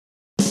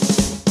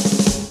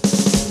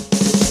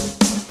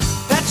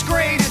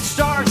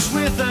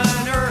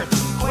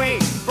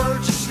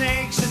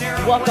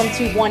Welcome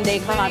to One Day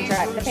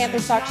Contract, the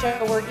Panthers talk show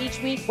where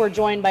each week we're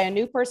joined by a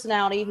new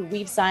personality who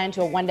we've signed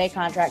to a one-day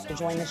contract to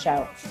join the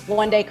show.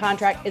 One Day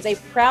Contract is a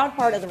proud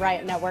part of the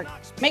Riot Network.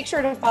 Make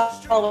sure to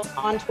follow us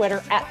on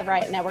Twitter at the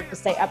Riot Network to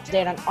stay up to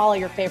date on all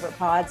your favorite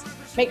pods.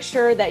 Make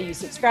sure that you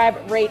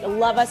subscribe, rate,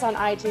 love us on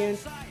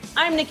iTunes.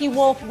 I'm Nikki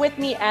Wolf. With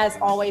me, as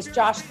always,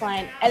 Josh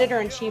Klein,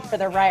 editor-in-chief for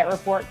the Riot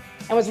Report,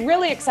 and was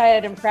really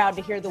excited and proud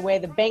to hear the way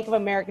the Bank of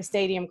America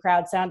Stadium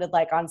crowd sounded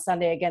like on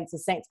Sunday against the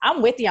Saints.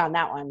 I'm with you on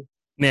that one.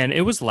 Man,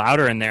 it was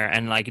louder in there,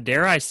 and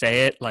dare I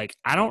say it,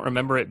 I don't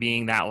remember it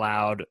being that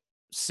loud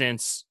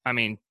since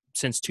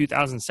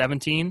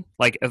 2017.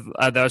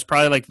 That was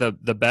probably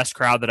the best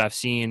crowd that I've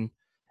seen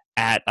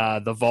at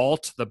the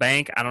Vault, the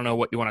bank. I don't know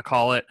what you want to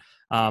call it.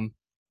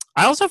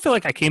 I also feel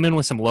like I came in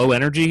with some low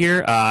energy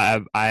here.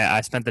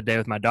 I spent the day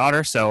with my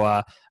daughter, so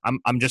I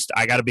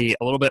got to be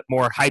a little bit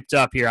more hyped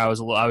up here. I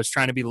was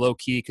trying to be low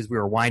key because we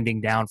were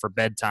winding down for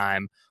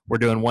bedtime. We're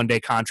doing one day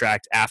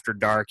contract after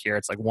dark here.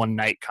 It's like one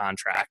night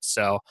contract,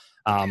 so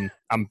I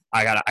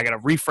gotta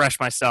refresh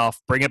myself,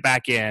 bring it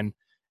back in,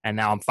 and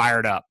now I'm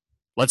fired up.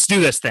 Let's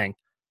do this thing.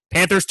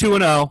 Panthers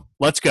 2-0.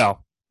 Let's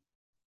go.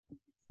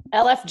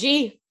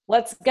 LFG.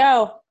 Let's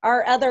go.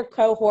 Our other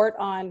cohort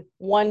on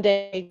one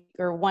day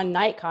or one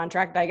night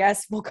contract, I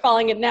guess we're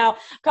calling it now,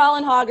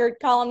 Colin Hoggard,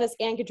 columnist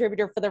and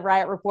contributor for the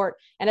Riot Report,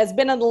 and has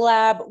been in the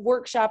lab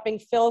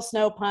workshopping Phil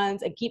Snow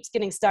puns and keeps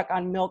getting stuck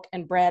on milk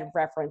and bread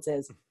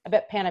references. I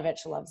bet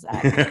Panovich loves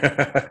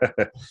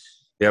that.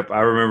 Yep, I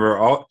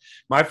remember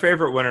my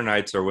favorite winter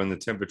nights are when the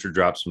temperature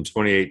drops from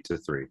 28 to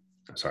 3.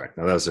 I'm sorry.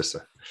 No, that was just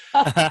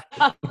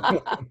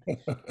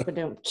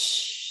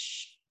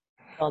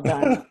Well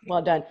done.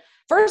 Well done.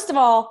 First of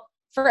all,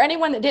 for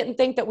anyone that didn't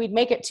think that we'd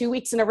make it 2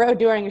 weeks in a row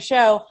doing a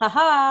show,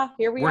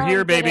 here we are. We're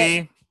here,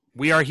 baby.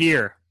 We are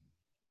here.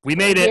 We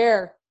made it.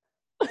 Here.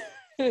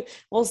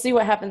 We'll see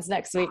what happens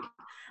next week.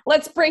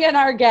 Let's bring in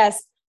our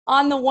guest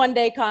on the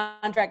one-day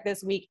contract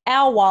this week,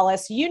 Al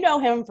Wallace. You know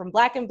him from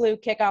Black and Blue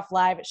Kickoff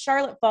Live at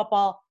Charlotte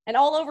Football and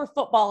all over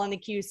football in the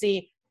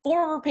QC,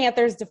 former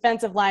Panthers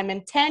defensive lineman,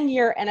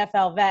 10-year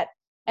NFL vet,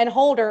 and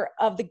holder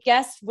of the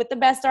Guest with the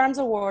Best Arms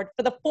Award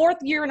for the 4th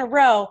year in a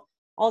row.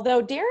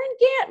 Although Darren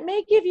Gant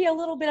may give you a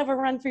little bit of a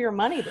run for your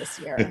money this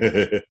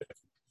year.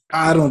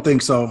 I don't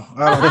think so.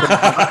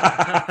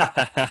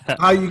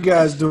 How you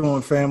guys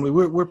doing, family?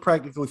 We're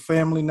practically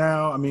family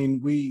now. I mean,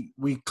 we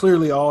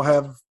clearly all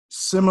have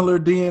similar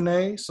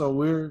DNA, so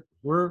we're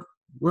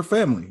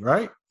family,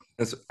 right?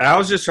 I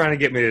was just trying to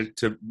get me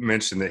to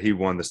mention that he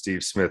won the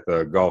Steve Smith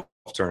golf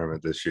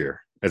tournament this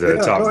year. As a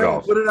top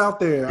golf. Put it out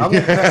there. I'll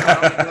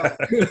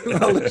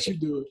let you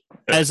do it.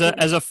 As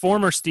a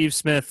former Steve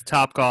Smith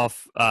Top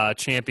Golf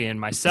champion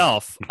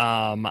myself,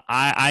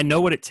 I know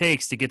what it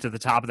takes to get to the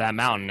top of that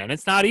mountain, and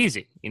it's not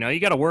easy. You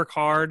got to work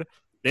hard.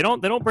 They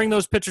don't bring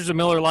those pitchers of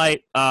Miller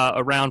Lite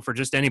around for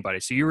just anybody.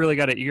 So you really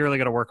got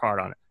to work hard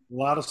on it. A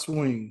lot of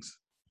swings.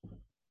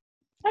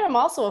 I am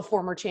also a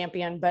former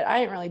champion, but I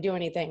didn't really do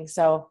anything.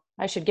 So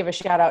I should give a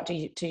shout out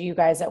to you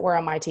guys that were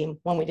on my team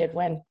when we did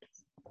win.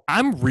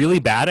 I'm really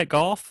bad at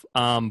golf,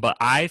 but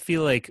I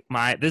feel like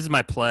this is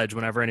my pledge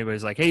whenever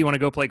anybody's like, hey, you want to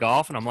go play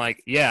golf? And I'm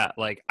like, yeah,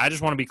 I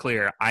just want to be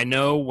clear. I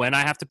know when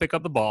I have to pick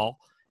up the ball,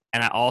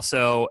 and I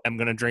also am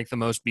going to drink the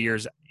most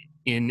beers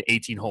in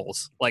 18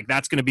 holes.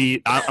 That's going to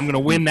be – I'm going to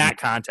win that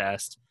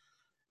contest,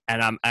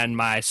 and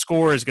my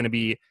score is going to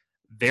be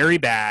very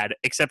bad,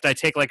 except I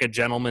take a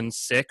gentleman's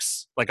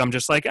 6. I'm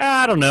just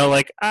I don't know.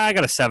 I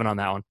got a 7 on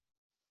that one.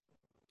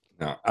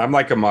 No, I'm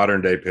like a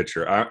modern day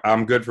pitcher.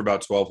 I'm good for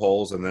about 12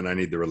 holes, and then I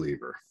need the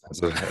reliever.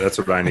 That's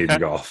what I need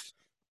in golf.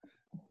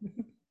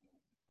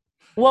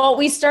 Well,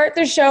 we start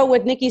the show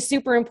with Nikki's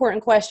super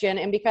important question,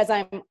 and because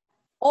I'm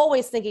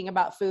always thinking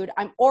about food,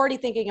 I'm already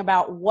thinking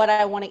about what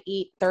I want to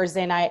eat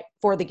Thursday night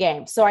for the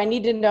game. So I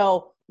need to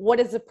know, what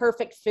is the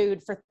perfect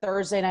food for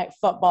Thursday night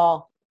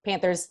football,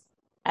 Panthers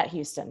at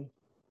Houston?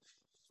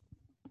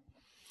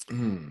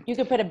 You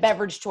could put a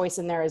beverage choice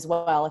in there as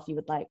well if you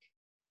would like.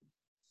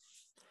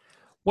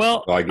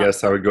 Well, I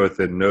guess I would go with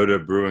the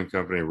Noda Brewing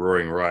Company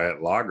Roaring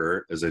Riot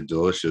Lager as a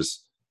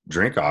delicious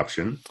drink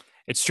option.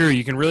 It's true.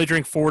 You can really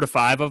drink 4 to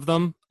 5 of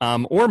them,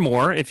 or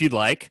more if you'd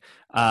like,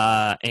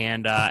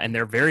 and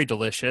they're very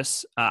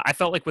delicious. I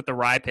felt like with the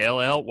Rye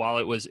Pale Ale, while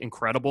it was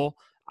incredible,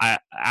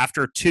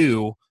 after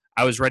 2,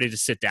 I was ready to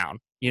sit down.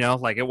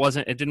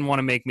 It didn't want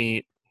to make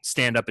me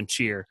stand up and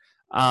cheer.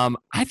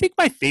 I think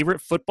my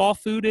favorite football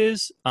food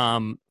is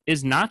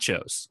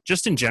nachos.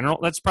 Just in general,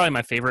 that's probably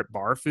my favorite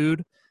bar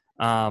food.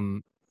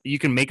 You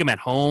can make them at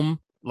home.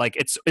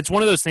 It's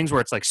one of those things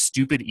where it's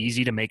stupid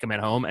easy to make them at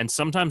home, and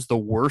sometimes the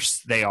worse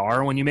they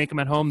are when you make them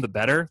at home, the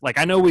better.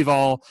 I know we've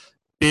all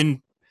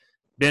been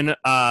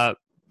a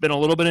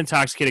little bit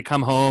intoxicated,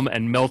 come home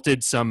and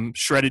melted some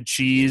shredded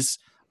cheese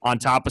on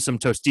top of some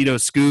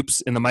Tostitos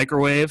scoops in the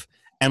microwave,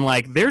 and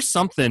there's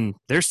something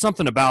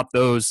about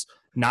those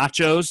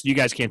nachos. You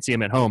guys can't see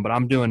them at home, but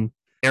I'm doing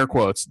air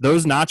quotes.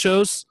 Those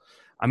nachos.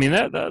 I mean,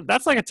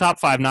 that's like a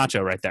top 5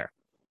 nacho right there.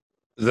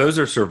 Those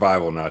are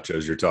survival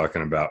nachos you're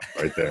talking about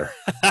right there.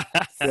 Yeah,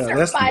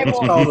 that's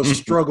Survival. called a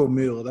struggle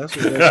meal. That's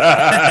what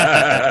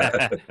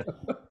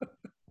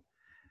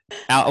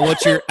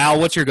that's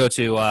What's your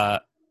go-to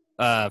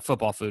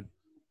football food?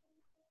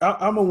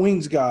 I'm a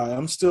wings guy.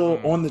 I'm still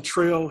Mm. on the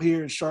trail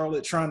here in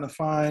Charlotte trying to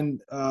find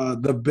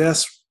the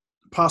best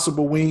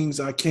possible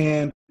wings I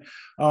can.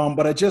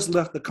 But I just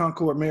left the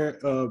Concord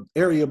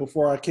area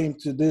before I came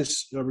to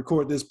this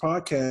record this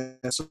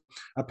podcast. So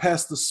I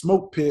passed the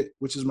Smoke Pit,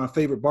 which is my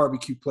favorite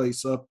barbecue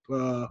place up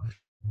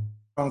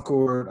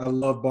Concord. I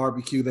love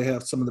barbecue. They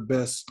have some of the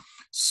best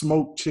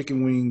smoked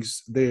chicken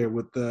wings there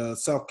with the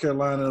South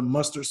Carolina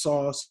mustard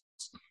sauce.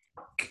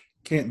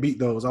 Can't beat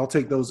those. I'll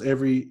take those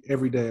every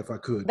day if I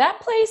could. That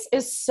place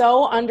is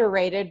so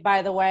underrated,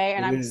 by the way,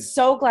 and It I'm is.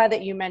 so glad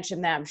that you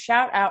mentioned them.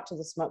 Shout out to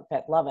the Smoke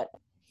Pit. Love it.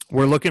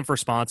 We're looking for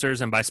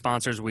sponsors, and by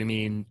sponsors we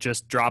mean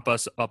just drop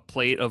us a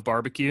plate of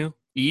barbecue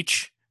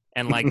each,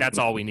 and like that's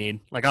all we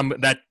need. Like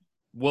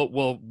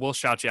we'll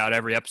shout you out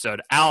every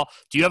episode. Al,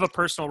 do you have a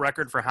personal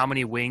record for how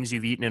many wings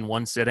you've eaten in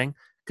one sitting?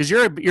 Because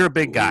you're a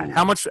big guy. Ooh.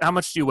 How much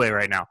do you weigh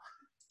right now?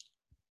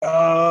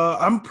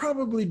 I'm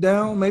probably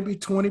down maybe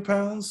 20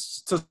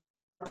 pounds to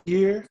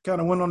year.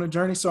 Kind of went on a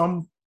journey, so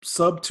I'm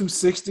sub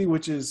 260,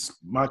 which is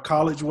my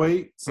college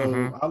weight. So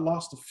Mhm. I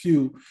lost a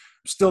few.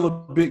 Still a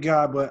big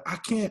guy, but I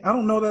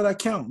don't know that I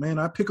count, man.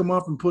 I pick them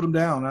up and put them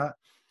down. I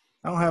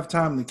don't have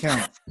time to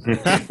count.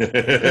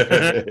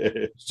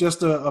 It's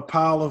just a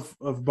pile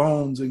of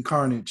bones and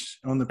carnage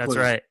on the That's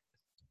plate. right.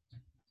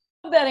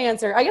 Love that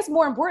answer. I guess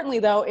more importantly,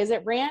 though, is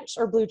it ranch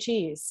or blue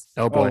cheese?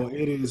 Oh boy. Oh,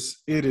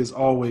 it is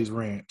always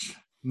ranch.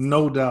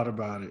 No doubt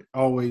about it.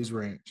 Always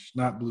ranch,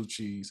 not blue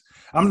cheese.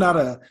 I'm not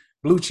a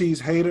blue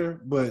cheese hater,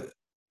 but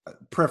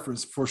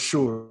preference for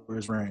sure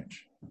is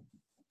ranch.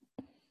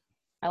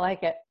 I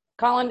like it.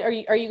 Colin, are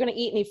you going to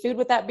eat any food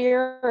with that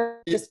beer,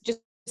 or just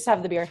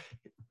have the beer?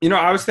 You know,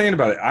 I was thinking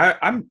about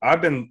it.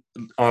 I've been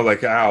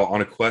like Al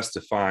on a quest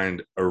to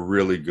find a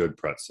really good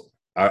pretzel.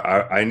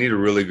 I need a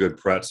really good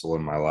pretzel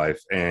in my life,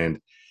 and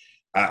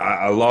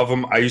I love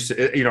them. I used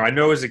to, I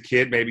know as a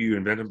kid maybe you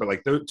invented them, but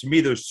like to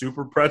me those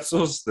super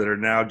pretzels that are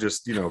now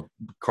just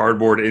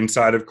cardboard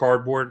inside of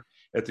cardboard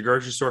at the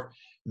grocery store,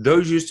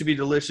 those used to be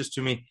delicious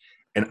to me,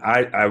 and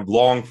I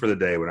long for the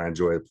day when I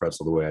enjoy a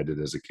pretzel the way I did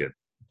as a kid.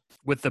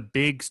 With the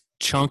big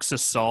chunks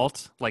of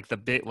salt, like the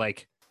big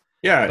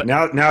Yeah, But-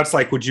 now it's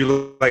like, would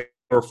you like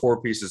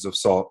 4 pieces of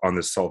salt on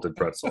this salted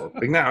pretzel?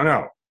 Like,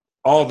 no,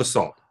 all the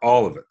salt,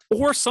 all of it.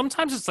 or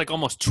sometimes it's like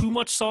almost too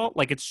much salt.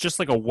 Like it's just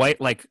like a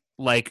white like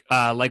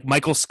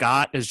Michael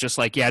Scott is just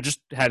like, yeah,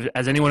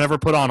 has anyone ever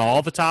put on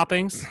all the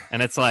toppings?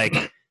 And it's like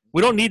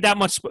we don't need that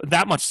much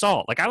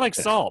salt. Like I like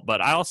salt,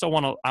 but I also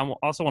want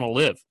to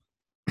live.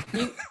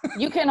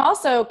 You can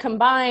also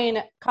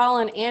combine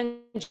Colin and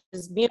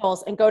his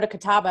meals and go to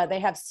Catawba. They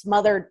have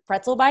smothered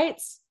pretzel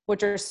bites,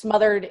 which are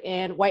smothered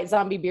in white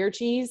zombie beer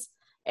cheese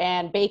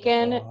and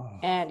bacon. Oh.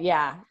 And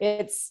yeah.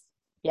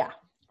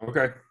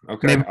 Okay,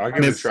 Maybe- I'll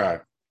give it a try.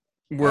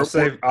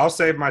 I'll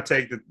save my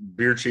take that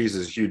beer cheese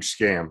is a huge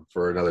scam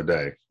for another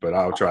day, but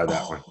I'll try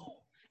that one.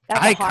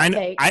 That's a hot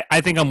take.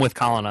 I think I'm with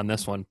Colin on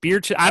this one. Beer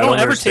cheese. I don't don't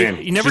ever understand.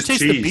 taste. You never Just taste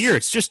the cheese. beer.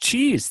 It's just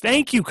cheese.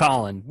 Thank you,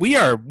 Colin. We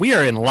are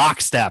in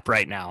lockstep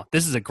right now.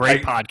 This is a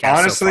great podcast.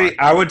 Honestly, so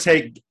far.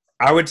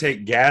 I would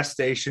take gas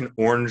station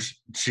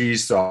orange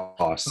cheese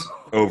sauce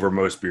over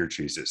most beer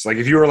cheeses. Like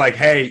if you were like,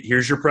 "Hey,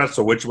 here's your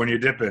pretzel. Which one you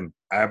dip in?"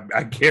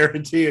 I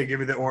guarantee you, give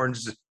me the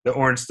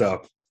orange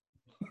stuff.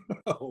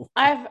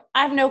 I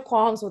have no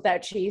qualms with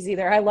that cheese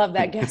either. I love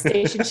that gas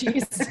station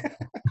cheese.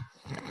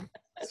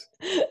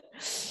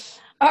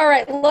 All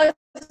right,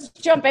 let's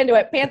jump into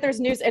it. Panthers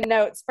news and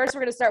notes. First, we're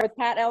going to start with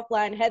Pat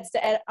Elflein heads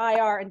to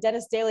IR, and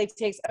Dennis Daly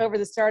takes over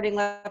the starting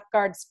left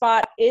guard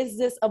spot. Is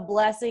this a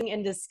blessing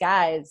in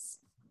disguise?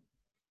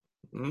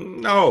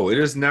 No, it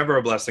is never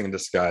a blessing in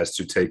disguise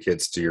to take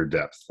hits to your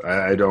depth.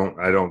 I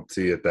don't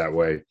see it that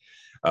way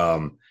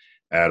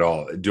at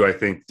all. Do I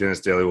think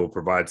Dennis Daly will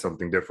provide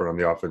something different on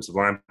the offensive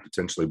line?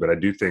 Potentially, but I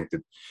do think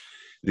that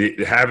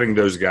having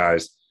those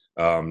guys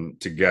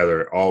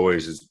together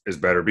always is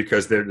better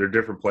because they're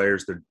different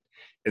players.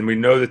 And we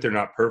know that they're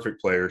not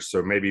perfect players.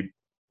 So maybe,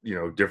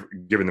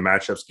 different, given the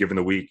matchups, given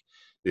the week,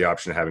 the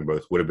option of having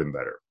both would have been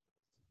better.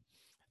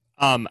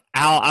 Al,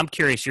 I'm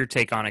curious your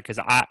take on it because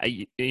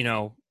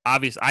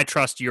obviously I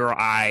trust your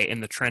eye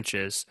in the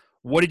trenches.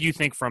 What did you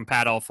think from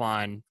Pat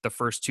Elflein the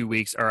first 2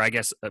 weeks, or I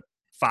guess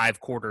 5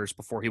 quarters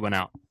before he went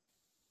out? I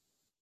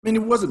mean,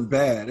 it wasn't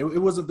bad.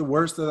 It wasn't the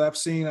worst that I've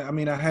seen. I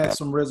mean, I had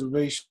some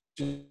reservations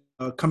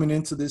coming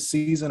into this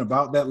season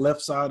about that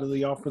left side of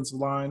the offensive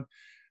line.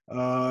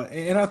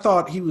 And I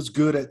thought he was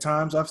good at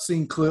times. I've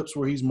seen clips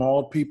where he's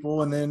mauled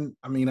people. And then,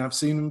 I've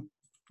seen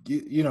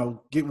him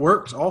get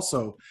worked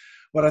also.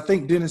 But I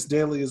think Dennis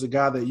Daly is a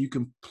guy that you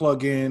can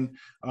plug in.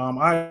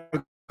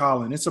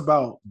 Colin, it's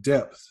about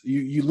depth.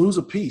 You lose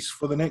a piece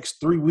for the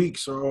next 3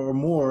 weeks or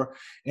more,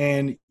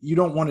 and you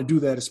don't want to do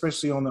that,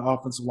 especially on the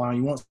offensive line.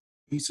 You want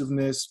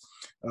cohesiveness.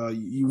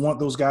 You want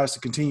those guys to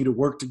continue to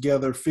work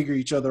together, figure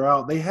each other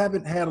out. They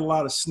haven't had a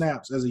lot of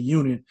snaps as a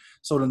unit,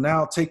 so to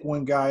now take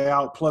one guy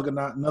out, plug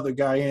another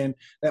guy in,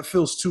 that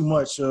feels too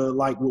much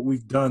like what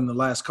we've done the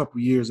last couple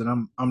of years,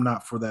 and I'm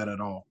not for that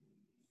at all.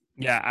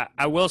 Yeah,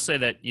 I will say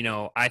that,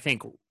 I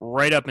think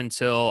right up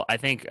until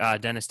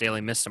Dennis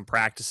Daly missed some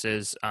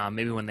practices,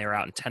 maybe when they were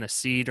out in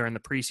Tennessee during the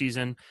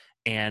preseason,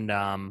 and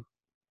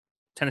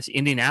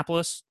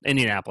Indianapolis,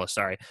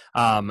 sorry.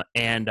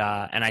 And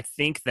I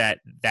think that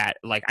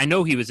like, I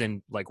know he was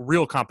in like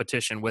real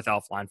competition with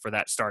Elflein for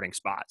that starting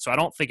spot. So I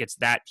don't think it's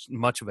that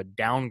much of a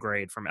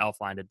downgrade from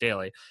Elflein to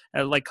Daly.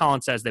 Like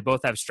Colin says, they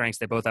both have strengths.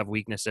 They both have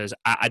weaknesses.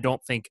 I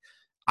don't think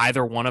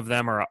either one of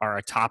them are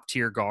a top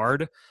tier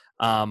guard.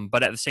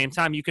 But at the same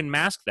time, you can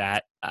mask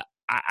that.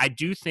 I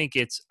do think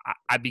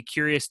I'd be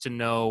curious to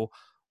know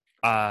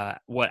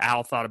what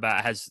Al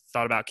has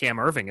thought about Cam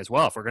Irving as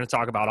well. If we're going to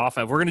talk about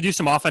offense, we're going to do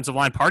some offensive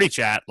line party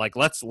chat. Like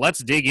let's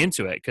dig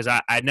into it, because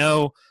I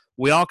know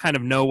we all kind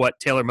of know what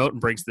Taylor Moton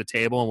brings to the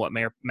table and what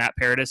Matt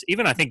Paradis,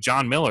 even I think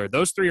John Miller,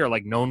 those three are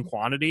like known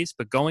quantities.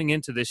 But going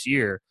into this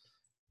year,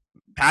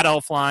 Pat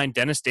Elflein,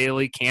 Dennis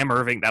Daly, Cam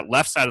Irving, that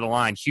left side of the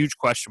line, huge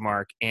question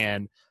mark.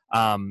 And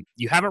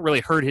you haven't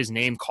really heard his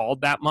name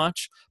called that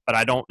much, but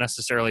I don't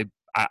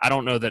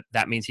know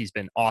that means he's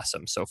been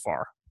awesome so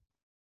far.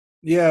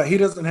 Yeah, he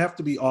doesn't have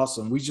to be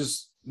awesome. We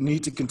just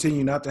need to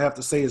continue not to have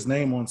to say his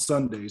name on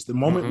Sundays. The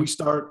moment we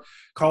start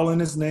calling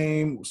his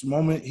name, the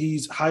moment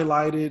he's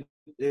highlighted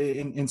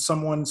in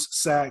someone's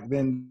sack,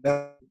 then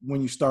that's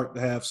when you start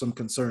to have some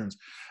concerns.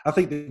 I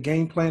think the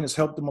game plan has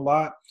helped him a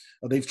lot.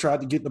 They've tried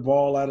to get the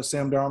ball out of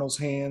Sam Darnold's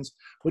hands,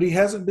 but he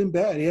hasn't been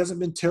bad. He hasn't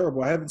been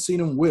terrible. I haven't seen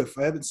him whiff.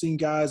 I haven't seen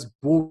guys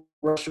bull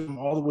rush him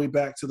all the way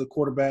back to the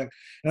quarterback.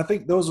 And I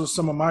think those are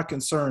some of my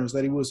concerns,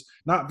 that he was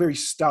not very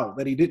stout,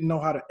 that he didn't know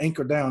how to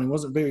anchor down. He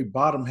wasn't very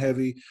bottom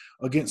heavy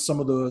against some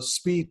of the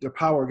speed, the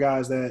power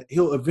guys that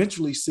he'll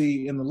eventually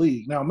see in the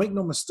league. Now, make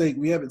no mistake,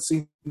 we haven't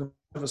seen the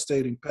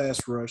devastating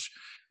pass rush,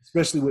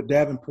 especially with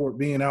Davenport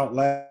being out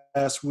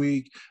last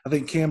week. I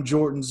think Cam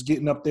Jordan's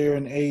getting up there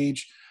in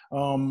age.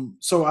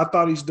 So I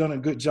thought he's done a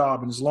good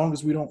job. And as long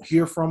as we don't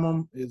hear from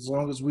him, as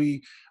long as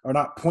we are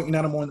not pointing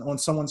at him on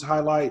someone's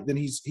highlight, then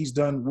he's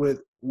done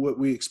with what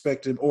we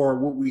expected or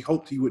what we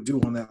hoped he would do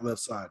on that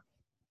left side.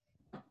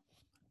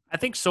 I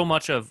think so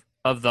much of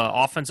the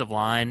offensive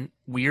line,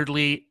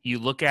 weirdly, you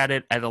look at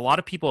it, and a lot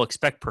of people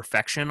expect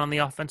perfection on the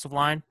offensive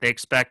line. They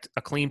expect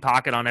a clean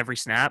pocket on every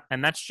snap,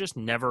 and that's just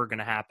never going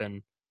to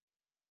happen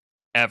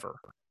ever.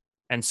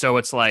 And so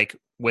it's like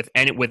with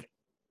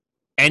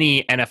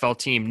any NFL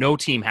team, no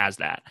team has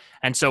that.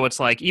 And so it's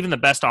like even the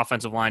best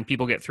offensive line,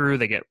 people get through,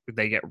 they get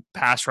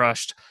pass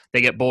rushed,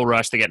 they get bull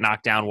rushed, they get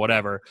knocked down,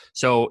 whatever.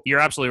 So you're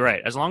absolutely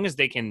right. As long as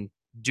they can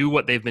do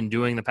what they've been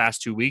doing the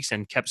past 2 weeks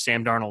and kept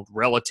Sam Darnold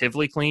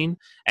relatively clean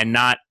and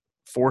not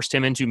forced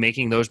him into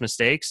making those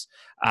mistakes,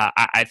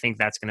 I think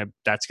that's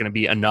gonna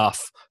be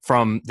enough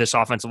from this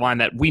offensive line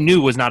that we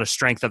knew was not a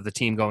strength of the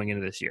team going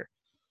into this year.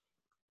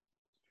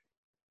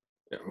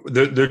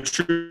 The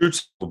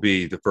truth will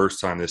be the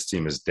first time this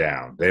team is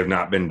down. They have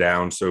not been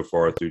down so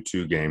far through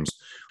 2 games.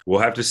 We'll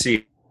have to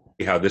see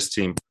how this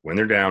team, when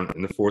they're down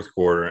in the fourth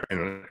quarter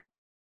and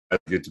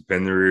get to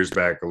pin their ears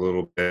back a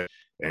little bit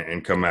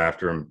and come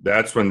after them.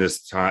 That's when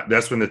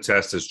the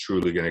test is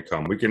truly going to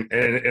come. We can,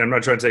 and I'm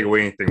not trying to take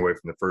anything away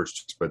from the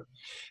first, but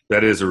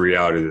that is a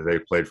reality that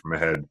they've played from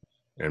ahead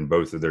in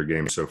both of their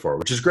games so far,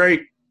 which is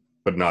great,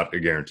 but not a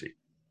guarantee.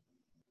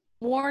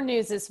 More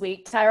news this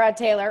week. Tyrod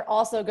Taylor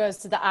also goes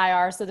to the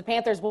IR. So the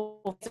Panthers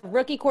will get a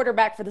rookie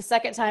quarterback for the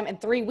second time in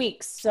 3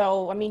 weeks.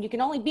 So, I mean, you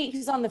can only beat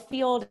who's on the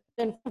field,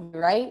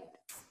 right?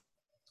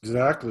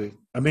 Exactly.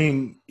 I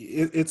mean,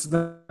 it's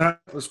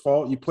not his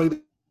fault. You play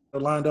the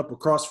lined up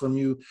across from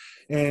you.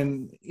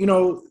 And,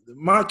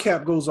 my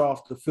cap goes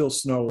off to Phil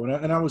Snow.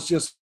 And I was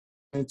just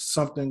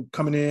something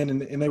coming in,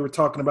 and they were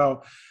talking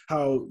about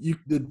how you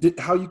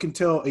can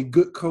tell a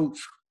good coach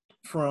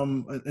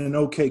from an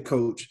okay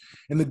coach,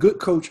 and the good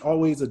coach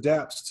always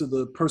adapts to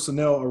the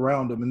personnel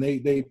around him. And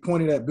they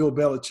pointed at Bill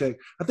Belichick.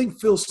 I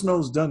think Phil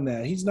Snow's done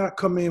that. He's not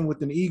come in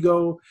with an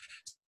ego.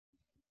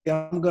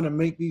 I'm going to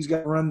make these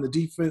guys run the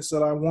defense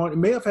that I want. It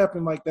may have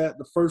happened like that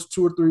the first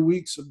 2 or 3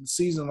 weeks of the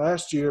season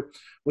last year,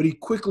 but he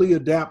quickly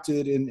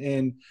adapted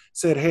and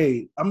said,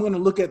 hey, I'm going to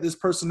look at this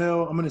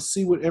personnel. I'm going to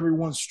see what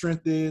everyone's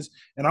strength is,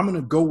 and I'm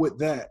going to go with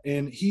that.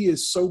 And he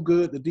is so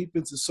good. The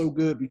defense is so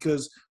good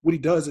because what he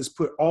does is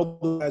put all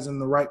the guys in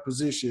the right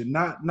position,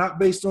 not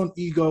based on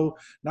ego,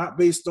 not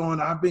based on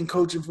I've been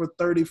coaching for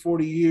 30,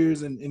 40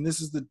 years, and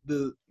this is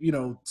the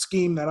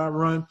scheme that I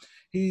run.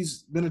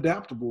 He's been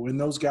adaptable, and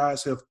those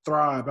guys have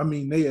thrived. I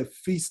mean, they have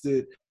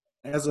feasted.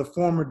 As a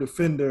former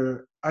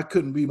defender, I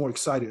couldn't be more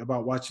excited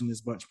about watching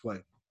this bunch play.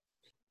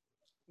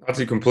 Not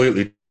to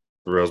completely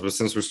rails, but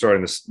since we're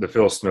starting the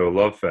Phil Snow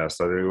love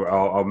fest,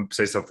 I'll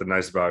say something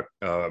nice about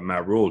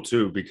Matt Rule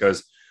too,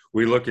 because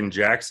we look in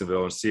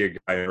Jacksonville and see a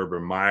guy,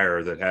 Urban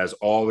Meyer, that has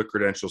all the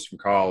credentials from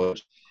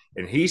college,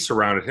 and he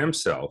surrounded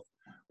himself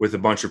with a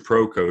bunch of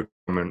pro coaches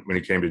when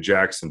he came to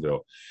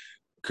Jacksonville.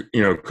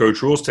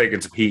 Coach Rule's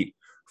taking some heat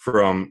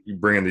from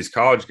bringing these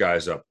college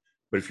guys up.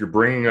 But if you're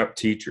bringing up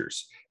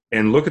teachers,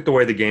 and look at the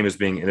way the game is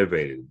being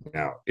innovated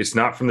now, it's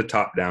not from the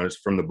top down, it's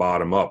from the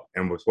bottom up.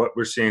 And with what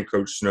we're seeing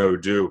Coach Snow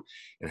do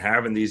and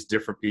having these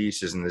different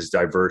pieces and these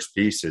diverse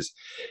pieces,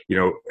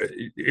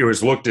 it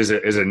was looked as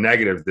a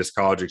negative, this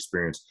college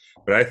experience.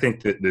 But I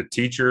think that the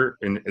teacher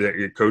and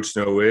that Coach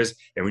Snow is,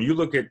 and when you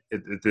look at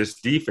this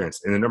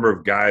defense and the number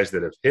of guys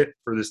that have hit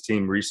for this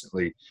team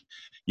recently,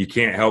 you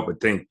can't help but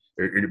think,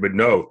 but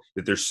know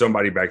that there's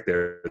somebody back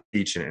there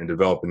teaching and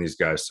developing these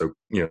guys. So,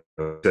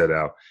 set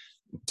out.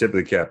 Tip of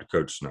the cap to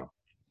Coach Snow.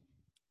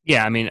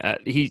 Yeah, I mean,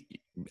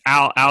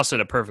 Al said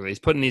it perfectly. He's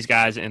putting these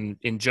guys in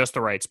just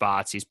the right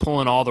spots. He's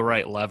pulling all the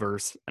right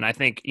levers, and I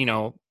think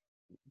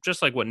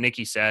just like what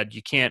Nikki said,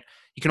 you can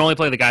only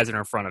play the guys that are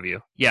in front of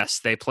you.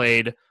 Yes, they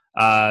played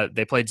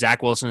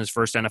Zach Wilson his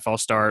first NFL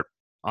start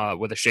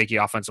with a shaky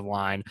offensive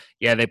line.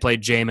 Yeah, they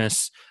played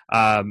Jameis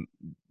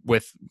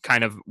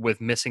with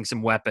missing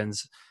some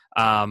weapons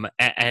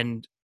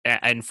and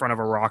in front of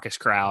a raucous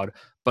crowd.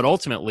 But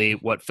ultimately,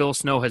 what Phil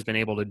Snow has been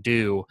able to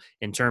do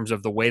in terms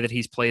of the way that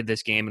he's played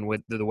this game and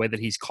with the way that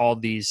he's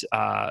called these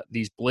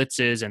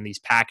blitzes and these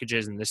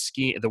packages and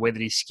the way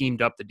that he's schemed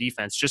up the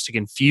defense just to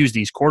confuse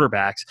these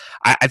quarterbacks,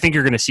 I think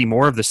you're going to see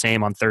more of the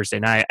same on Thursday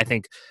night. I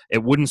think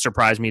it wouldn't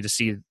surprise me to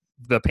see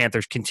the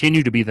Panthers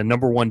continue to be the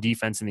number one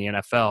defense in the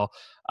NFL.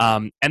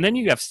 And then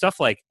you have stuff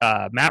like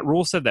Matt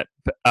Rule said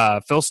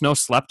that Phil Snow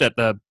slept at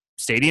the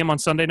stadium on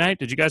Sunday night.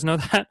 Did you guys know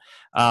that?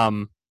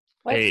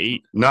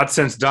 Not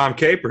since Dom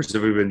Capers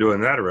have we been doing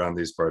that around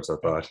these parts, I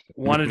thought.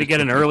 Wanted to get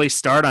an early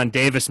start on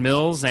Davis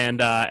Mills and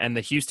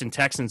the Houston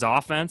Texans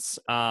offense.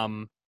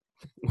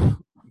 Maybe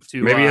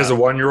he has a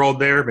 1-year-old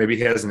there. Maybe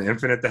he has an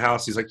infant at the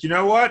house. He's like, you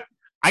know what?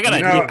 I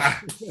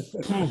got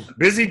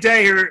busy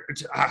day here.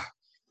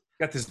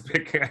 Got this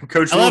big –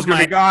 Coach Rule's going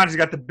to be gone. He's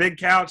got the big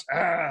couch.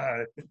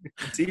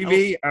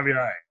 TV. I'll be all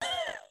right.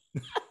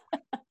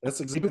 That's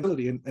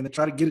accessibility, and to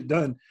try to get it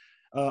done.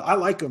 I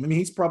like him. I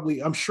mean,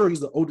 I'm sure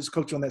he's the oldest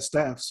coach on that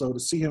staff. So to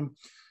see him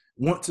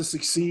want to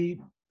succeed,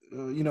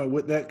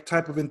 with that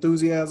type of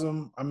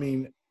enthusiasm, I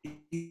mean,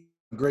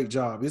 great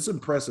job. It's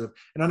impressive.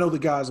 And I know the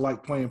guys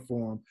like playing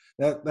for him.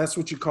 That's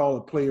what you call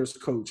a player's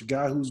coach, a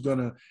guy who's going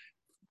to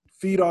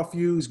feed off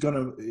you, who's going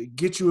to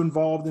get you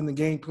involved in the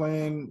game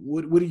plan.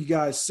 What do you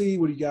guys see?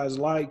 What do you guys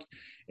like?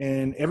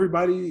 And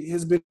everybody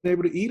has been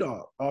able to eat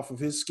off of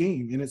his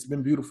scheme, and it's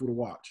been beautiful to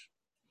watch.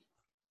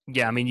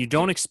 Yeah, I mean, you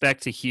don't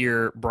expect to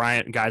hear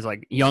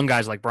young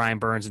guys like Brian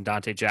Burns and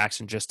Dante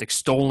Jackson just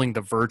extolling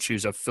the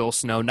virtues of Phil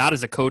Snow, not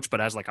as a coach,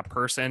 but as like a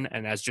person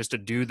and as just a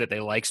dude that they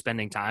like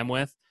spending time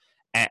with.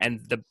 And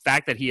the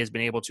fact that he has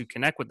been able to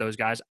connect with those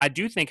guys, I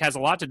do think has a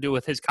lot to do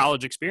with his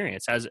college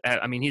experience.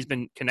 He's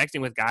been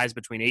connecting with guys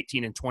between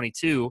 18 and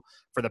 22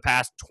 for the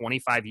past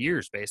 25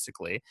 years,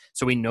 basically.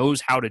 So he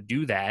knows how to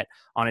do that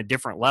on a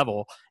different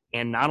level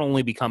and not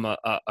only become a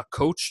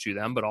coach to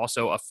them, but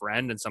also a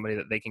friend and somebody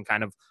that they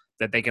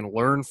can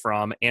learn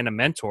from and a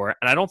mentor.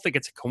 And I don't think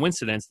it's a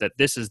coincidence that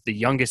this is the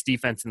youngest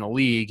defense in the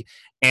league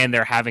and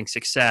they're having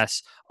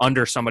success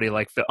under somebody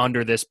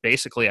under this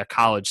basically a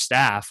college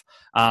staff.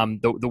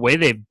 The way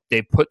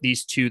they've put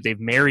they've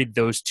married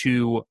those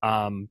two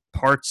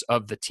parts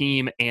of the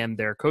team and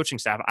their coaching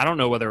staff. I don't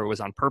know whether it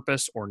was on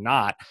purpose or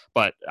not,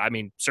 but I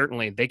mean,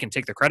 certainly they can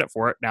take the credit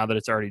for it now that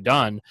it's already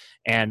done.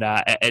 And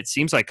it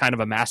seems like kind of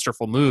a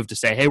masterful move to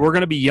say, hey, we're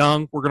going to be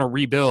young. We're going to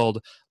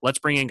rebuild. Let's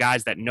bring in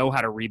guys that know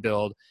how to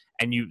rebuild.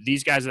 And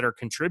these guys that are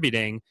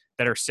contributing,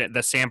 that are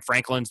the Sam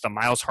Franklins, the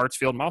Miles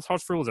Hartsfield. Miles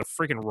Hartsfield was a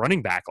freaking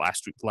running back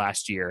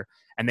last year,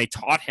 and they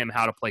taught him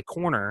how to play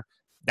corner.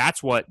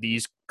 That's what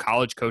these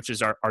college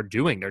coaches are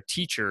doing. They're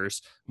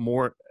teachers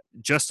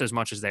just as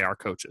much as they are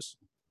coaches.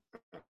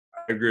 I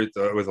agree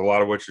with a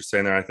lot of what you're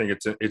saying there. I think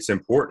it's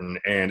important.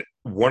 And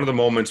one of the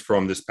moments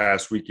from this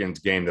past weekend's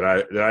game that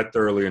I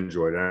thoroughly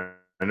enjoyed, and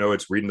I know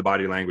it's reading the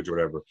body language or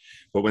whatever,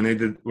 but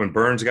when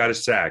Burns got a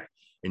sack,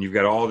 and you've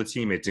got all the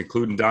teammates,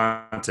 including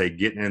Dante,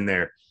 getting in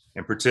there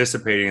and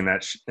participating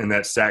in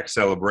that sack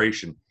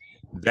celebration,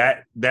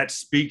 that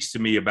speaks to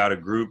me about a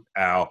group,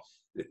 Al,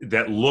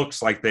 that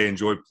looks like they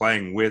enjoy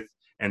playing with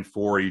and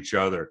for each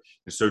other.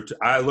 And so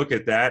I look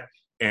at that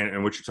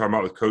and what you're talking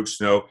about with Coach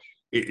Snow,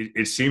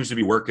 it seems to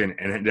be working.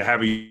 And to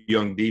have a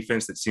young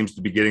defense that seems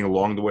to be getting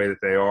along the way that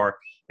they are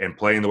and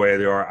playing the way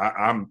they are,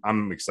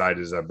 I'm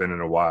excited as I've been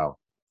in a while.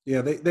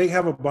 Yeah, they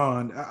have a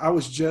bond. I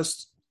was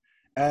just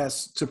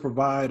asked to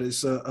provide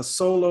is a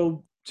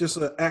solo, just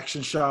an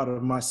action shot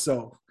of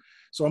myself.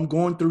 So I'm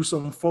going through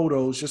some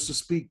photos just to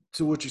speak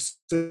to what you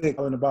said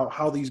about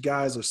how these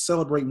guys are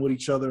celebrating with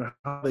each other,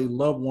 how they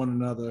love one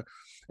another.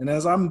 And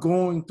as I'm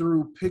going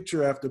through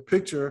picture after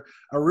picture,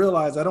 I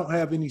realize I don't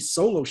have any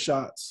solo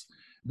shots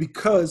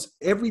because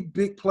every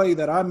big play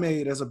that I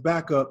made as a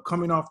backup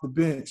coming off the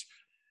bench,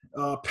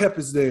 Pep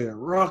is there,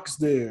 Rock's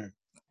there,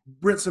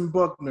 Brinson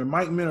Buckner,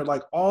 Mike Minter,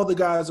 like all the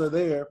guys are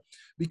there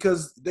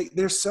because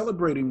they're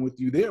celebrating with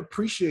you. They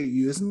appreciate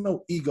you. There's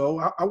no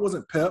ego. I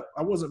wasn't Pep.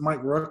 I wasn't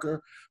Mike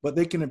Rucker, but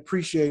they can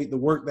appreciate the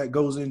work that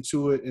goes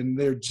into it, and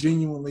they're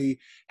genuinely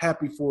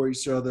happy for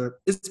each other.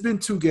 It's been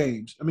 2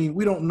 games. I mean,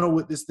 we don't know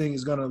what this thing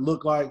is going to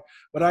look like,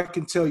 but I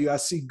can tell you I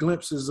see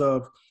glimpses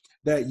of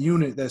that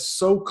unit that's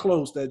so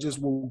close that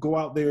just will go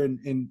out there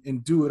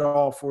and do it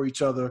all for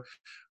each other.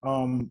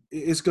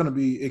 It's going to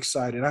be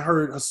exciting. I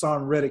heard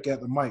Hassan Reddick at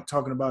the mic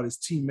talking about his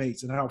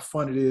teammates and how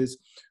fun it is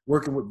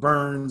working with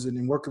Burns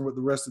and working with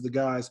the rest of the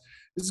guys.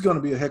 This is going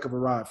to be a heck of a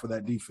ride for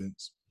that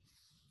defense.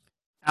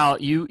 Al,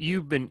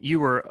 you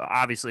were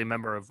obviously a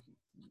member of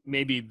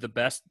maybe the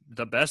best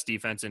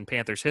defense in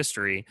Panthers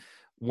history.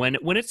 When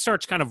it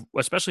starts kind of,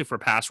 especially for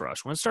pass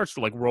rush, when it starts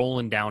like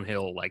rolling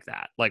downhill like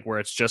that, like where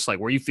it's just like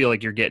where you feel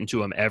like you're getting to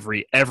them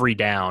every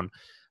down,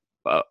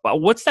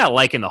 what's that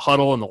like in the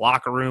huddle in the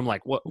locker room?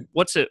 Like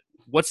what's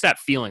that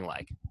feeling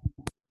like?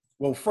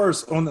 Well,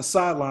 first on the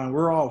sideline,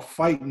 we're all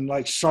fighting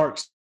like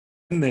sharks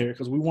in there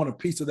because we want a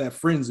piece of that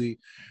frenzy.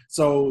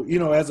 So,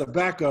 as a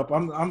backup,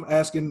 I'm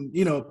asking,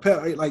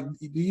 Pep, like,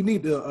 do you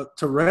need to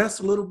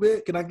rest a little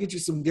bit? Can I get you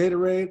some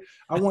Gatorade?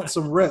 I want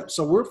some reps.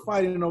 So we're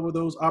fighting over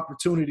those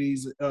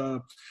opportunities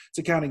to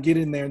kind of get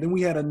in there. And then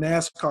we had a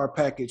NASCAR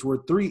package where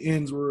 3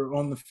 ends were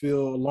on the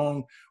field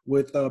along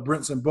with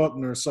Brinson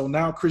Buckner. So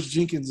now Chris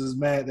Jenkins is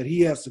mad that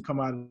he has to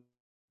come out.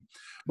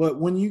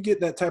 But when you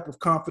get that type of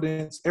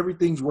confidence,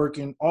 everything's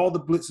working. All the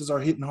blitzes are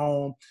hitting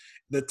home.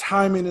 The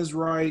timing is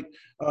right.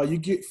 You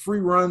get free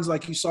runs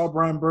like you saw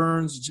Brian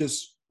Burns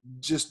just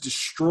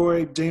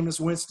destroy Jameis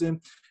Winston.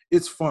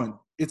 It's fun.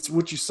 It's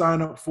what you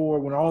sign up for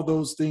when all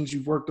those things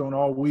you've worked on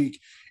all week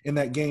in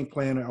that game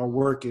plan are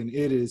working.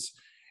 It is,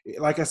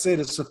 like I said,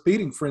 it's a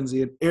feeding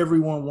frenzy, and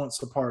everyone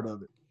wants a part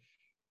of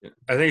it.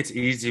 I think it's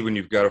easy when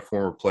you've got a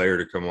former player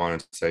to come on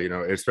and say,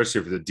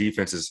 especially if the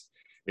defense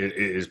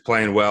is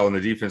playing well and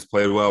the defense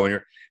played well, and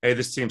hey,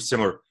 this team's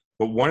similar.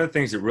 But one of the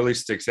things that really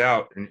sticks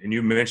out, and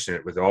you mentioned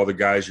it with all the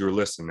guys you were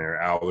listing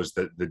there, Al, was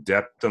the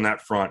depth on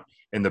that front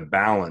and the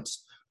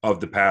balance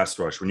of the pass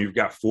rush. When you've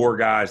got 4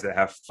 guys that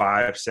have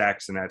 5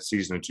 sacks in that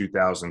season in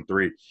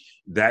 2003,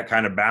 that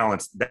kind of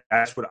balance,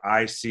 that's what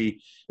I see.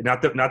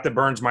 Not that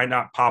Burns might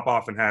not pop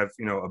off and have,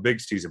 a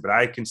big season, but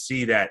I can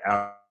see that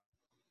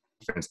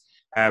defense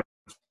have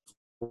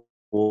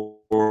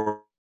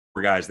 4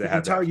 guys that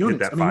have entire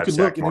units. I mean, you can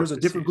look and there's a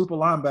different group of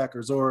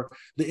linebackers, or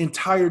the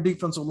entire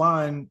defensive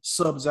line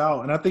subs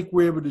out. And I think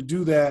we're able to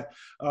do that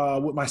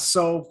with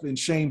myself and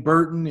Shane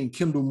Burton and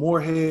Kendall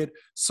Moorhead.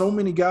 So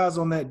many guys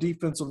on that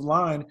defensive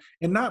line,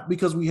 and not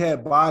because we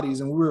had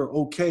bodies and we were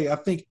okay. I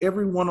think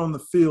everyone on the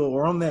field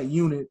or on that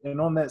unit and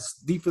on that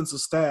defensive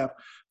staff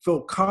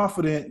felt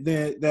confident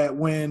that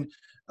when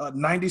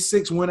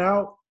 96 went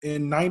out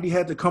and 90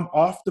 had to come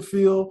off the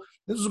field,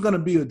 this was going to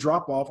be a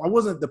drop-off. I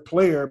wasn't the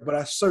player, but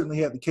I certainly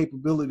had the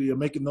capability of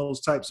making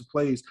those types of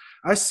plays.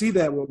 I see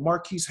that with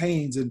Marquise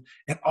Haynes and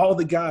all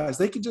the guys.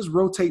 They can just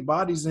rotate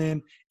bodies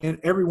in, and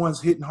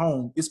everyone's hitting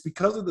home. It's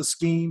because of the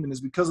scheme, and it's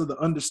because of the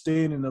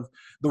understanding of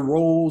the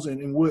roles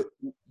and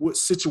what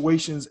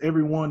situations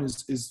everyone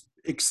is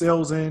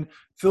excels in.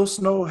 Phil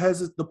Snow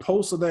has the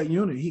pulse of that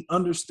unit. He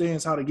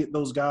understands how to get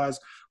those guys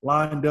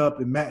lined up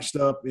and matched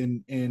up,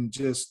 and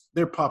just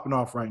they're popping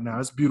off right now.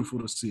 It's beautiful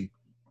to see.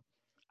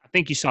 I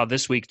think you saw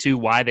this week too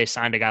why they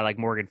signed a guy like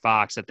Morgan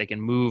Fox, that they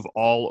can move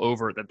all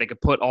over, that they could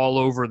put all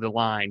over the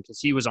line, because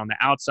he was on the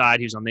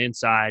outside, he was on the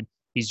inside.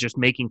 He's just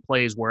making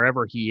plays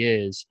wherever he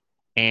is.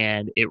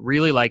 And it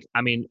really,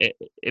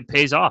 it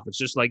pays off. It's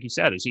just like you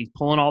said, he's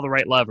pulling all the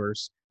right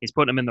levers. He's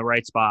putting them in the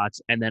right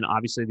spots. And then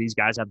obviously these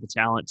guys have the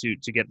talent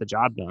to get the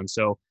job done.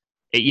 So,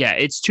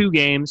 it's 2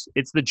 games.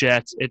 It's the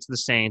Jets. It's the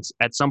Saints.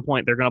 At some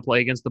point, they're going to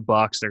play against the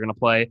Bucs. They're going to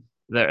play.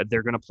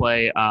 They're going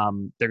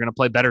to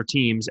play better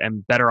teams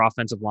and better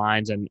offensive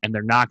lines, and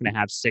they're not going to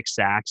have 6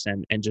 sacks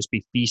and just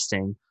be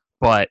feasting.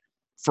 But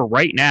for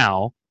right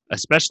now,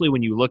 especially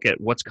when you look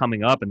at what's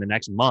coming up in the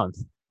next month,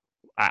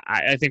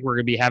 I think we're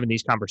going to be having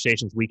these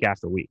conversations week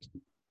after week.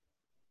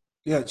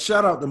 Yeah,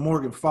 shout out to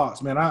Morgan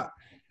Fox, man.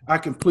 I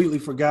completely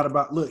forgot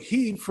about. Look,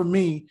 for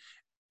me,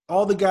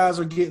 all the guys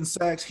are getting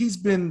sacks. He's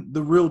been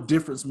the real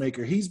difference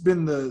maker. He's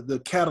been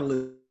the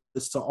catalyst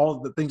to all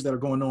of the things that are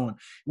going on.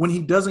 When he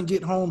doesn't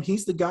get home,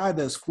 he's the guy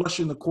that's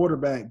flushing the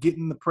quarterback,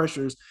 getting the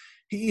pressures.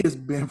 He has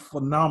been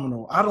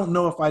phenomenal. I don't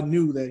know if I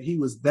knew that he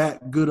was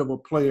that good of a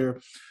player,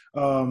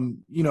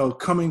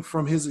 coming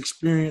from his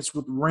experience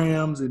with the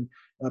Rams and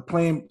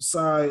playing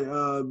side,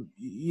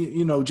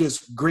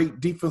 just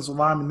great defensive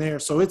lineman there.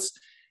 So it's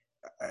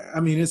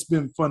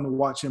been fun to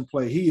watch him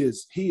play. He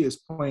is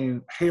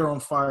playing hair on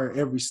fire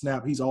every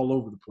snap. He's all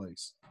over the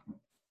place.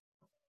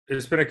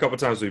 There's been a couple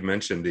times we've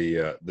mentioned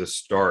the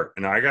start,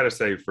 and I got to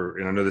say,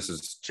 and I know this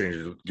has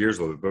changed gears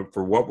a little bit, but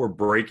for what we're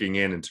breaking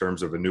in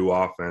terms of a new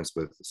offense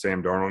with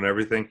Sam Darnold and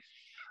everything,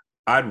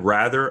 I'd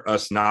rather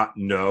us not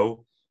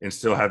know and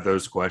still have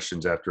those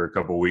questions after a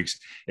couple of weeks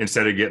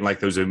instead of getting like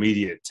those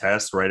immediate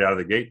tests right out of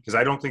the gate. Because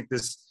I don't think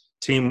this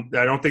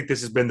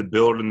has been the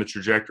build and the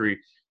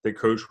trajectory that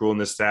Coach Rule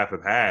and this staff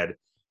have had.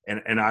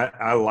 And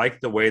I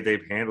like the way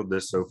they've handled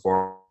this so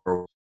far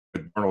with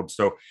Arnold.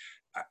 So,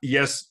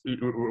 yes,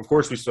 of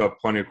course, we still have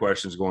plenty of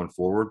questions going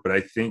forward, but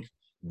I think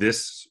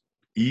this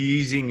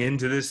easing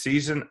into this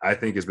season, I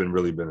think has been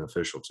really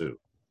beneficial too.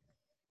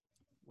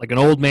 Like an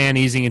old man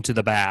easing into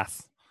the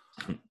bath.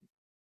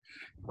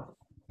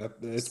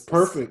 It's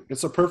perfect.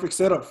 It's a perfect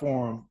setup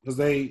for them because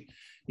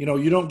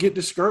you don't get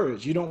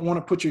discouraged. You don't want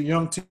to put your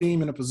young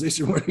team in a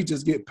position where they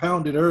just get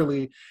pounded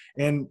early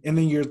and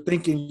then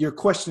you're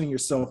questioning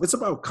yourself. It's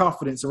about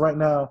confidence. And right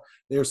now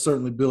they're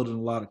certainly building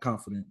a lot of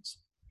confidence.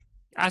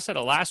 I said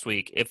it last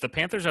week. If the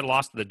Panthers had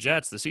lost to the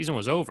Jets, the season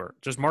was over.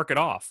 Just mark it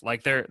off.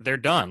 Like they're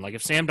done. Like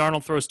if Sam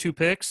Darnold throws 2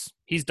 picks,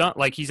 he's done.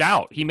 Like he's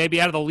out. He may be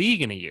out of the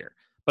league in a year.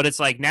 But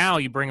it's like now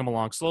you bring him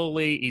along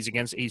slowly.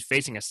 He's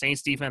facing a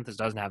Saints defense that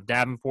doesn't have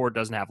Davenport,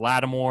 doesn't have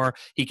Lattimore.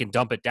 He can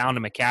dump it down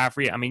to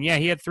McCaffrey. I mean, yeah,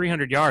 he had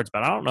 300 yards,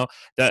 but I don't know.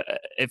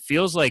 It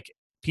feels like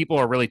people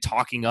are really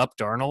talking up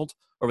Darnold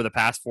over the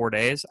past 4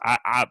 days.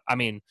 I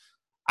mean,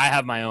 I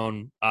have my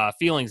own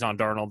feelings on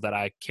Darnold that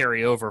I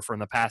carry over from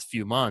the past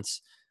few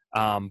months.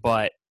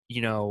 But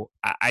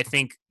I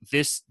think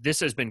this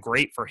has been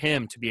great for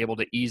him to be able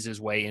to ease his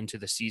way into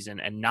the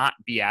season and not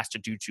be asked to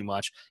do too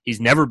much.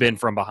 He's never been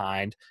from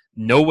behind.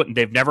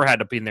 They've never had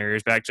to pin their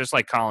ears back, just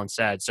like Colin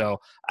said. So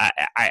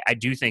I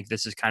do think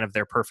this is kind of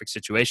their perfect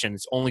situation.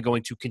 It's only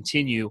going to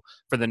continue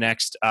for the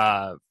next,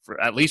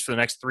 at least for the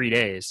next 3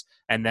 days,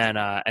 and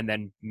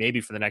then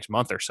maybe for the next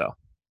month or so.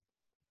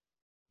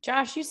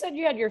 Josh, you said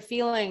you had your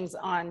feelings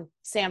on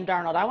Sam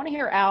Darnold. I want to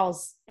hear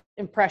Al's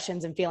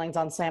impressions and feelings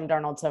on Sam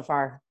Darnold so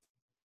far.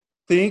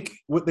 Think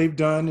what they've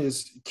done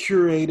is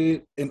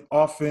curated an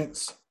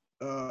offense.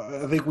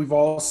 I think we've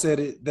all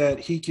said it, that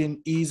he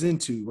can ease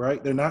into,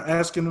 right? They're not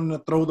asking him to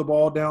throw the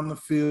ball down the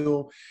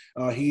field.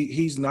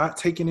 He's not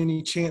taking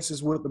any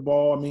chances with the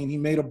ball. I mean, he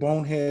made a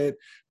bonehead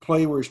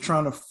play where he's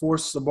trying to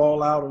force the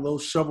ball out, a little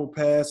shovel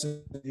pass,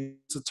 and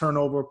it's a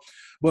turnover.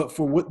 But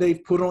for what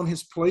they've put on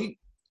his plate,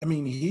 I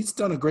mean, he's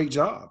done a great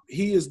job.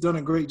 He has done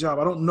a great job.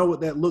 I don't know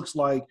what that looks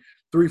like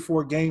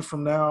 3-4 games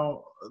from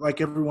now,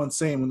 like everyone's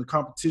saying, when the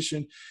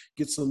competition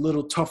gets a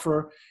little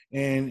tougher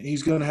and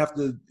he's going to have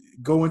to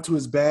go into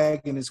his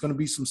bag, and it's going to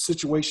be some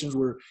situations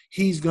where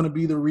he's going to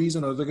be the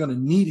reason, or they're going to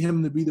need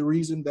him to be the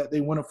reason that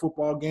they win a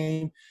football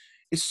game.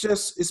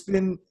 It's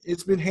been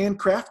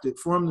handcrafted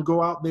for him to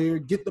go out there,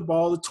 get the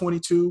ball to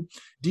 22.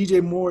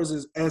 DJ Moore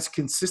is as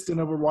consistent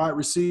of a wide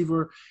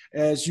receiver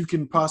as you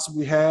can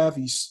possibly have.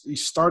 He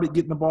started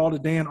getting the ball to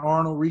Dan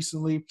Arnold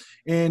recently.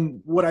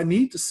 And what I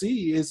need to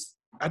see is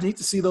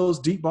those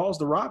deep balls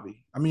to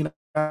Robbie. I mean,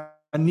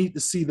 I need to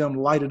see them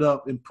light it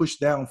up and push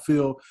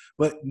downfield,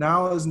 but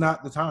now is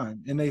not the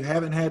time. And they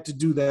haven't had to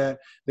do that.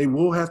 They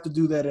will have to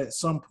do that at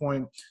some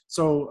point.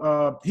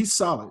 So he's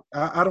solid.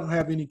 I don't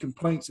have any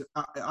complaints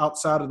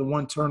outside of the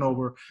one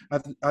turnover.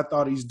 I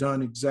thought he's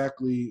done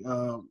exactly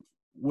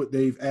what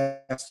they've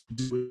asked to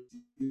do.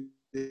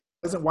 It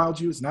doesn't wild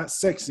you. It's not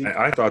sexy.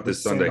 I thought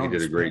this Sunday he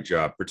did a great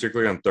job,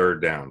 particularly on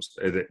third downs.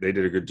 They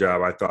did a good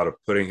job, I thought, of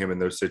putting him in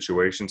those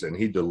situations, and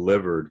he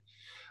delivered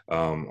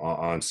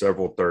on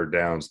several third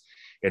downs.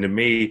 And to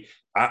me,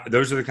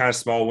 those are the kind of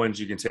small wins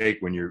you can take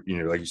when you're,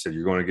 like you said,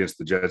 you're going against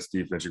the Jets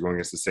defense, you're going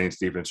against the Saints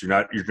defense. You're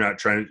not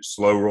trying to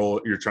slow roll.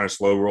 You're trying to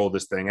slow roll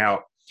this thing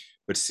out.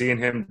 But seeing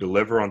him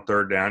deliver on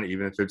third down,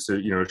 even if it's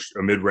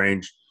a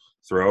mid-range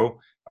throw,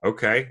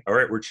 okay, all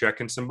right, we're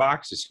checking some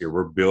boxes here.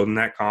 We're building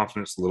that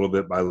confidence little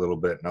bit by little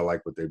bit, and I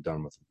like what they've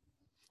done with him.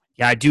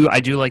 Yeah, I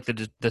do like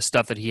the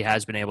stuff that he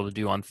has been able to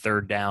do on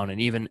third down,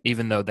 and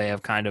even though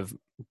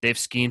they've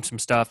schemed some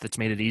stuff that's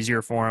made it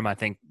easier for him, I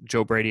think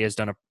Joe Brady has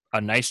done a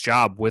nice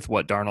job with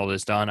what Darnold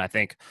has done. I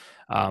think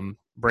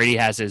Brady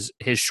has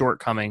his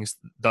shortcomings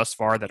thus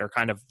far that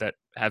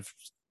have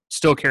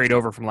still carried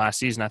over from last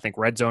season. I think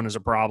red zone is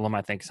a problem.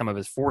 I think some of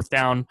his fourth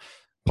down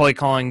play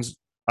callings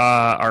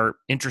are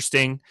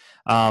interesting,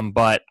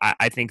 but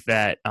I think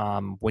that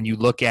when you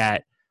look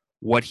at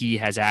what he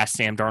has asked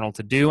Sam Darnold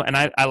to do. And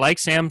I like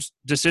Sam's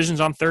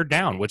decisions on third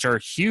down, which are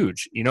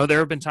huge. There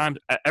have been times,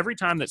 every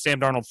time that Sam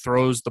Darnold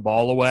throws the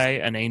ball away,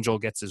 an angel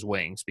gets his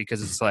wings,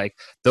 because it's like,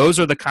 those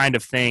are the kind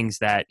of things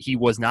that he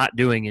was not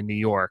doing in New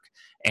York.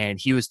 And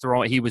he was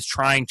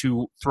trying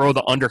to throw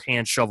the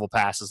underhand shovel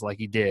passes like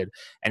he did.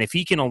 And if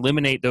he can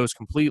eliminate those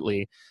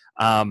completely,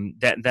 then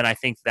I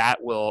think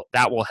that will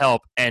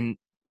help. And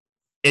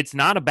it's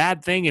not a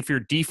bad thing if your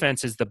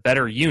defense is the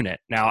better unit.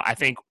 Now, I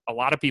think a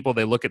lot of people,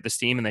 they look at this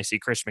team and they see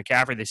Christian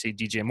McCaffrey, they see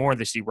DJ Moore,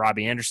 they see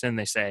Robbie Anderson,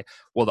 they say,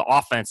 well, the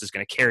offense is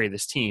going to carry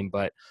this team.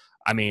 But,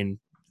 I mean,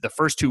 the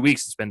first 2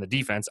 weeks it's been the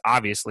defense.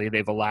 Obviously,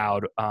 they've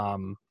allowed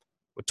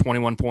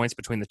 21 points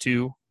between the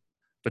two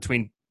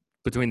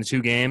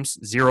games,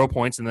 0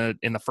 points in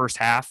the first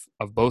half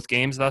of both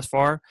games thus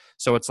far.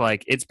 So it's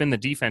like, it's been the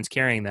defense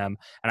carrying them.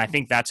 And I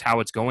think that's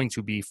how it's going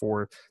to be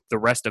for the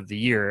rest of the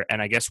year.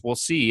 And I guess we'll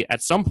see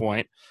at some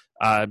point,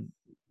 the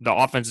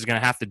offense is going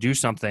to have to do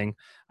something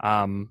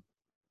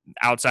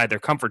outside their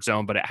comfort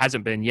zone, but it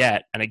hasn't been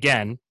yet. And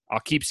again, I'll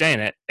keep saying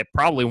it. It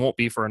probably won't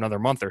be for another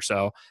month or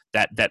so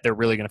that they're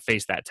really going to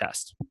face that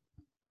test.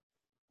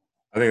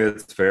 I think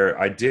that's fair.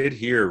 I did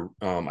hear,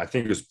 I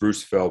think it was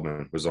Bruce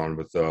Feldman was on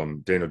with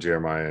Daniel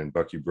Jeremiah and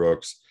Bucky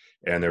Brooks,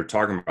 and they're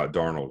talking about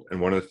Darnold.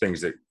 And one of the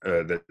things that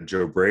that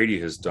Joe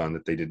Brady has done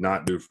that they did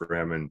not do for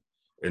him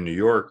in New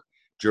York,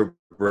 Joe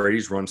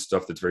Brady's run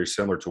stuff that's very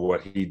similar to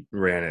what he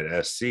ran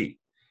at SC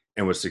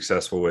and was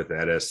successful with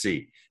at SC.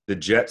 The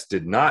Jets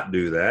did not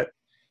do that,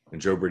 and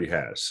Joe Brady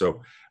has.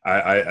 So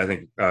I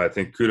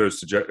think kudos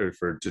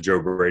to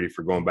Joe Brady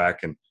for going back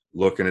and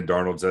looking at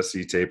Darnold's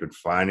SC tape and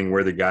finding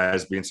where the guy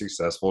is being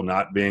successful,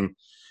 not being,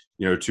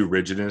 too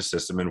rigid in his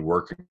system and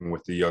working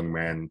with the young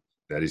man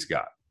that he's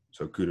got.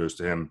 So kudos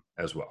to him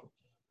as well.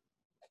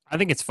 I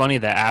think it's funny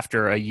that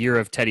after a year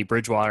of Teddy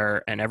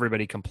Bridgewater and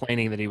everybody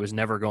complaining that he was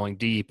never going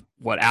deep,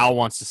 what Al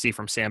wants to see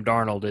from Sam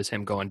Darnold is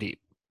him going deep.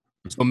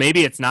 So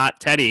maybe it's not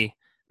Teddy.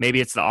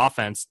 Maybe it's the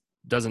offense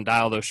doesn't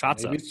dial those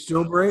shots maybe up. It's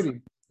Joe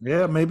Brady.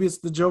 Yeah, maybe it's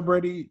the Joe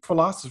Brady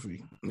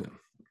philosophy. Yeah.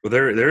 Well,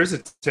 there is a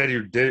Teddy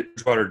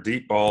Bridgewater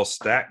deep ball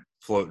stack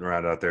floating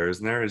around out there,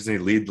 isn't there? Isn't he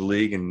lead the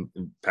league in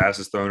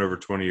passes thrown over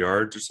 20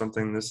 yards or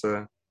something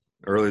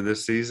early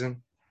this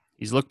season?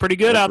 He's looked pretty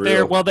good That's out there.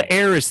 real. Well, the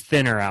air is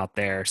thinner out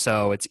there,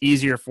 so it's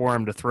easier for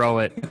him to throw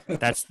it.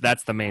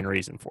 That's the main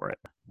reason for it.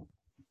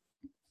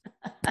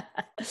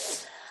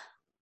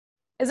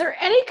 Is there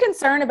any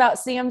concern about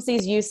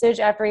CMC's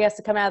usage after he has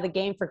to come out of the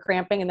game for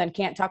cramping and then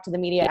can't talk to the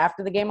media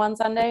after the game on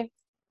Sunday?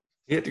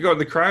 He had to go to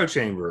the cryo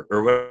chamber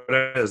or what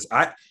it is.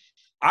 I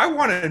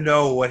want to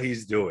know what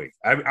he's doing.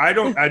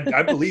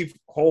 I believe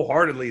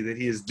wholeheartedly that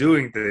he is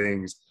doing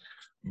things,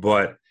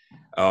 but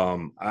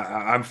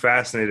I'm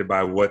fascinated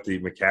by what the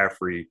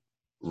McCaffrey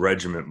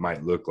regiment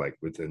might look like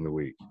within the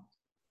week.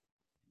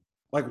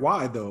 Like,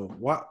 why though?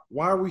 Why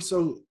are we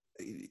so?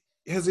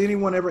 Has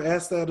anyone ever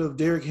asked that of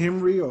Derrick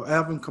Henry or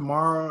Alvin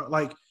Kamara?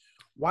 Like,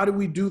 why do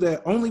we do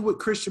that only with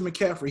Christian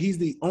McCaffrey? He's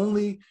the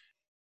only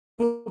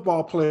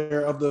football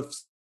player of the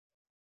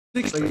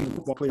six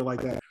football player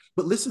like that.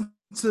 But listen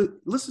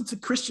to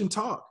Christian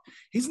talk.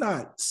 He's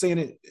not saying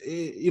it,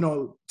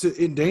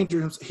 to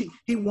endanger him.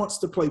 He wants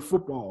to play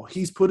football.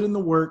 He's put in the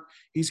work.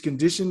 He's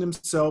conditioned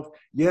himself.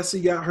 Yes, he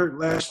got hurt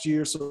last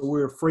year, so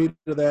we're afraid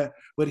of that.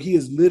 But he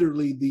is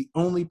literally the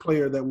only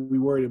player that we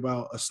worried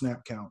about a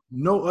snap count.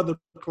 No other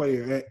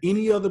player at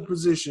any other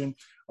position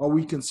are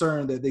we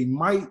concerned that they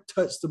might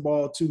touch the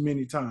ball too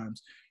many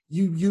times.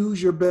 You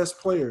use your best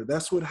player.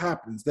 That's what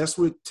happens. That's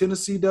what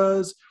Tennessee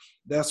does.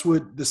 That's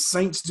what the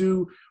Saints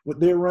do with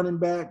their running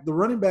back. The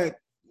running back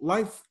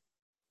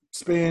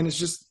lifespan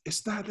is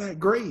it's not that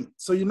great.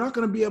 So you're not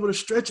going to be able to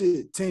stretch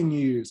it 10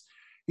 years.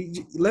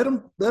 Let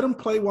him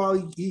play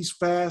while he's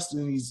fast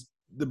and he's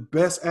the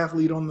best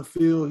athlete on the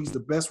field. He's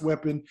the best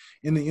weapon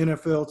in the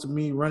NFL to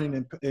me,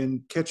 running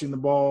and catching the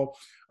ball.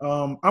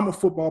 I'm a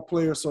football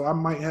player, so I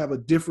might have a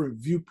different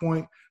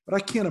viewpoint, but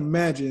I can't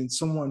imagine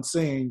someone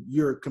saying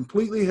you're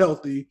completely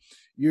healthy,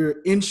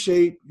 you're in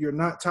shape, you're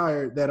not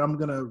tired, that I'm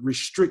going to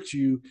restrict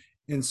you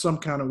in some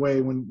kind of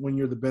way when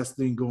you're the best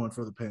thing going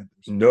for the Panthers.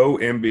 No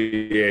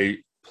NBA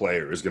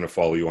player is going to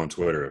follow you on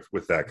Twitter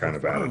with that kind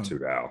of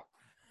attitude, Al.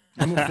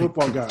 I'm a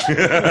football guy.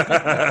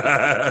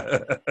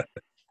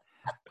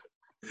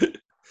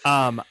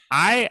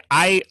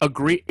 I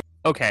agree.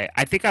 Okay,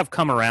 I think I've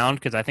come around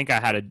because I think I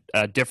had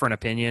a different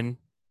opinion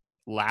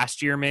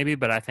last year, maybe,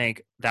 but I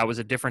think that was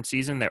a different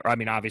season.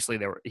 Obviously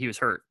he was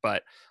hurt,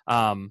 but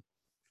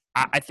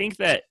I think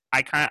that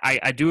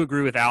I do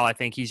agree with Al. I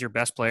think he's your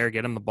best player.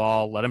 Get him the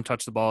ball. Let him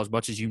touch the ball as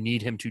much as you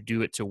need him to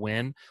do it to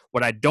win.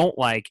 What I don't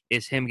like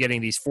is him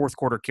getting these fourth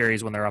quarter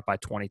carries when they're up by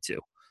 22.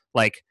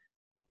 Like,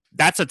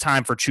 that's a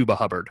time for Chuba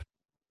Hubbard.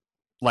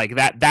 Like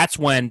that's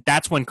when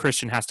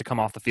Christian has to come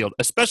off the field,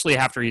 especially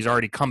after he's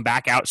already come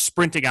back out,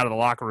 sprinting out of the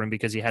locker room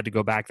because he had to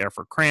go back there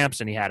for cramps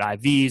and he had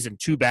IVs and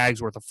 2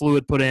 bags worth of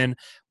fluid put in.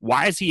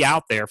 Why is he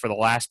out there for the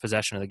last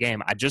possession of the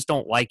game? I just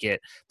don't like it.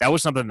 That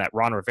was something that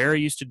Ron Rivera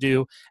used to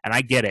do, and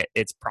I get it.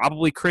 It's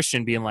probably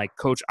Christian being like,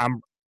 Coach,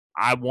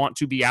 I want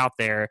to be out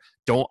there.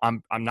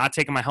 I'm not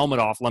taking my helmet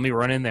off. Let me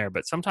run in there.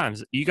 But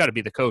sometimes you got to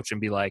be the coach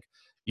and be like,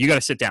 you got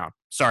to sit down.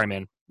 Sorry,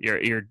 man.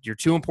 You're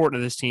too important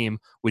to this team.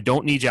 We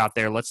don't need you out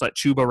there. Let's let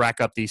Chuba rack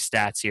up these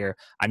stats here.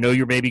 I know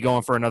you're maybe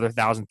going for another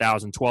 1,000,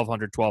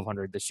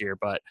 1,200 this year,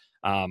 but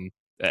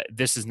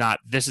this is not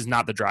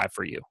the drive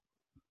for you.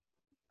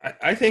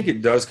 I think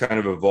it does kind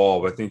of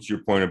evolve. I think to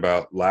your point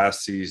about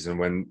last season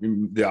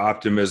when the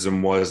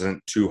optimism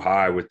wasn't too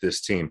high with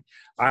this team.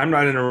 I'm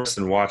not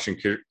interested in watching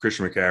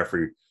Christian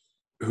McCaffrey,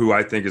 who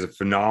I think is a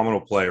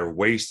phenomenal player,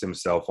 waste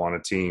himself on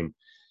a team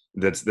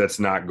that's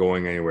not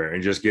going anywhere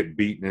and just get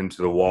beaten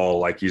into the wall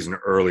like he's an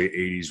early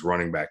 80s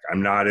running back.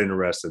 I'm not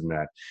interested in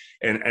that.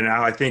 And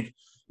now I think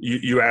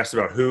you asked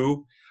about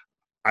who.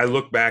 I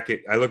look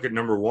at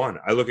number one.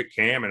 I look at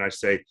Cam and I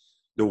say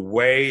the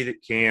way that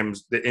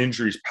the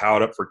injuries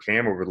piled up for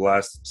Cam over the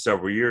last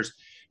several years,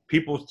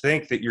 people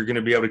think that you're going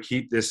to be able to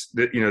keep this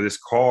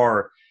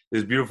car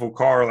his beautiful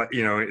car, like,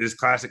 his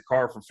classic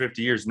car for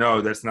 50 years.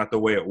 No, that's not the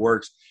way it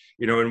works.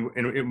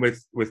 And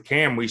with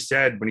Cam, we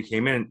said when he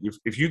came in,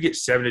 if you get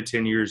 7 to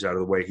 10 years out of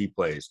the way he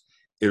plays,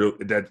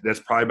 that's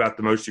probably about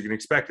the most you can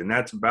expect. And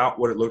that's about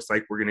what it looks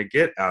like we're going to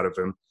get out of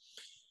him.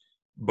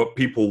 But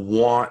people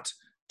want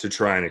to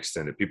try and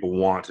extend it. People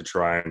want to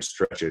try and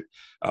stretch it.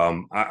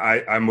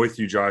 I'm with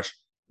you, Josh.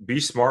 Be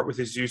smart with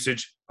his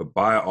usage, but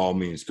by all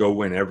means, go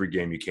win every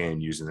game you can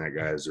using that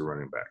guy as a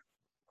running back.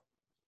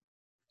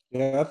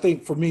 Yeah, I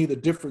think for me, the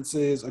difference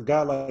is a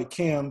guy like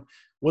Cam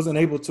wasn't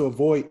able to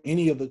avoid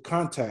any of the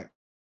contact.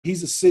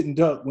 He's a sitting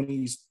duck when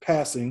he's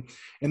passing.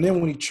 And then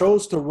when he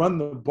chose to run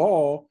the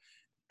ball,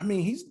 I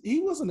mean,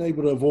 he wasn't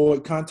able to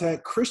avoid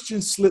contact.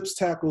 Christian slips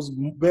tackles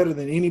better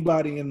than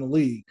anybody in the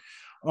league.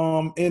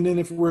 And then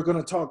if we're going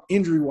to talk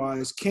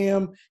injury-wise,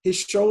 Cam, his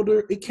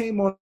shoulder, it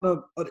came on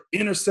an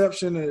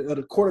interception at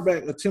a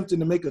quarterback attempting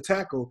to make a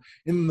tackle.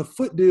 And the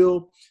foot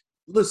deal,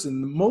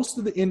 listen, most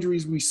of the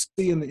injuries we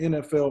see in the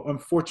NFL,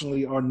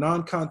 unfortunately, are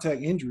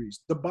non-contact injuries.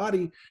 The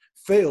body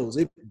fails.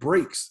 It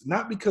breaks,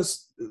 not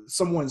because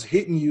someone's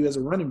hitting you as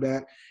a running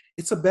back.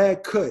 It's a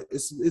bad cut.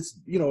 It's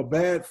a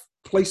bad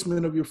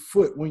placement of your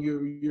foot when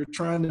you're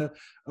trying to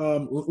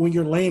when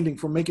you're landing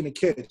for making a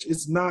catch.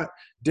 It's not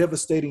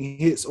devastating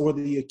hits or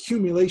the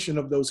accumulation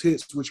of those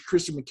hits, which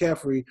Christian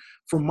McCaffrey,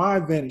 from my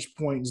vantage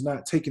point, is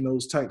not taking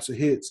those types of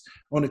hits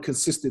on a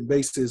consistent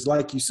basis.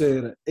 Like you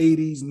said,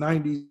 80s,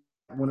 90s,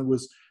 when it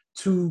was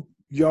 2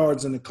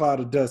 yards in a cloud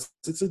of dust.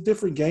 It's a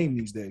different game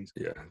these days.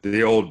 Yeah,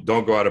 the old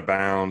don't go out of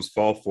bounds,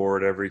 fall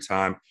forward every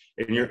time.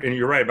 And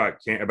you're right about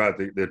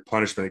the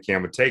punishment that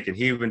Cam would take. And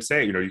he would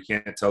say, you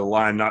can't tell the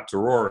lion not to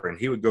roar. And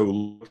he would go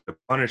look to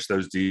punish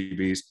those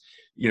DBs.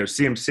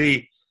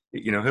 CMC,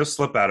 he'll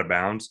slip out of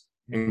bounds.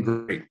 And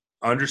great,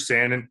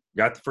 understanding,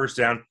 got the first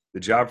down. The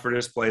job for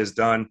this play is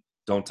done.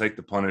 Don't take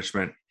the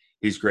punishment.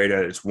 He's great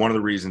at it. It's one of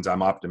the reasons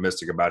I'm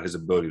optimistic about his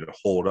ability to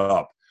hold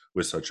up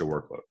with such a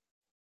workload.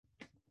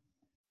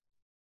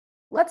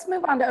 Let's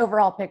move on to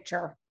overall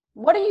picture.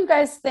 What do you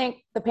guys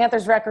think the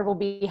Panthers' record will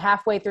be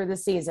halfway through the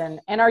season?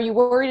 And are you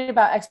worried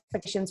about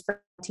expectations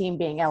for the team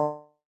being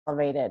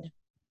elevated?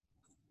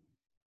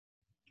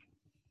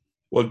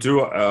 Well,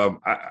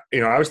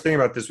 I was thinking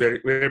about this.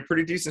 We had a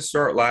pretty decent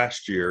start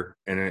last year,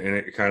 and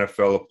it kind of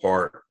fell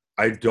apart.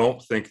 I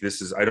don't think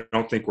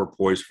we're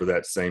poised for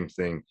that same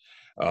thing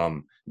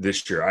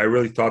this year. I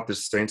really thought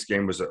this Saints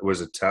game was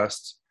a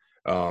test.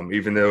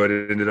 Even though it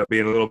ended up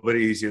being a little bit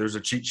easy. There's a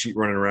cheat sheet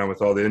running around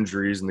with all the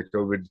injuries and the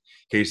COVID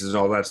cases and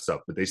all that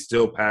stuff, but they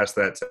still passed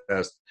that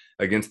test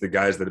against the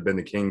guys that have been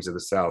the kings of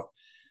the South.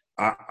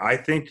 I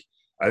think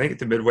at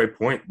the midway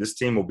point, this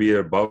team will be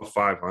above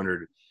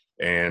 500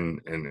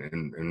 and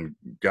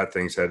got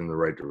things heading in the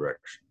right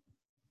direction.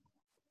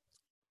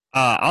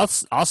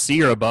 I'll see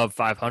you're above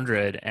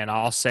 500, and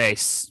I'll say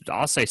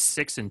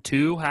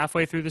 6-2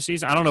 halfway through the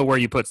season. I don't know where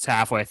you put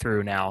halfway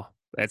through now.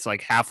 It's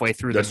like halfway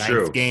through the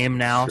ninth game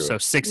now, so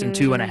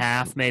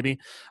 6-2.5 maybe.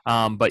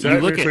 But you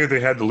look at they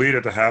had the lead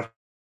at the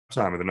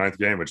halftime of the ninth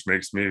game, which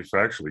makes me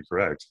factually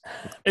correct.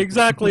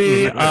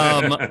 Exactly.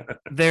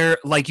 They're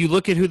like, you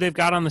look at who they've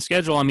got on the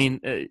schedule. I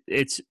mean,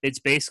 it's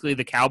basically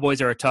the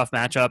Cowboys are a tough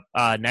matchup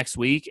next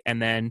week,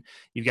 and then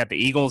you've got the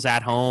Eagles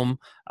at home,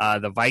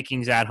 the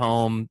Vikings at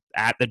home,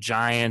 at the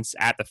Giants,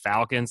 at the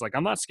Falcons. Like,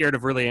 I'm not scared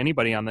of really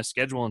anybody on this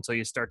schedule until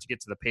you start to get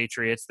to the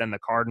Patriots, then the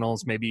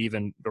Cardinals, maybe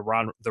even the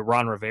Ron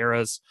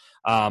Riveras.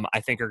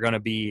 I think are going to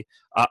be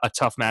a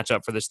tough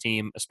matchup for this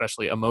team,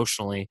 especially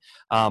emotionally.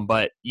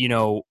 But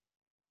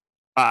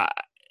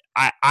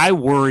I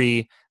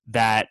worry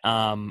that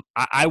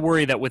I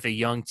worry that with a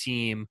young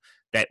team,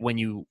 that when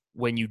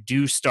you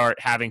do start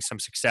having some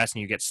success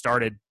and you get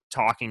started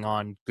talking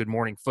on Good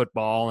Morning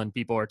Football and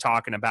people are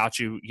talking about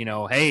you,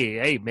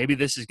 hey, maybe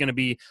this is going to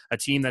be a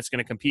team that's going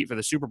to compete for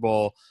the Super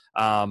Bowl.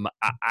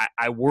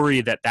 I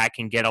worry that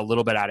can get a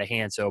little bit out of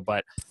hand. So,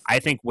 but I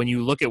think when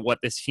you look at what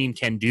this team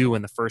can do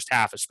in the first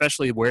half,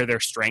 especially where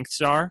their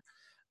strengths are,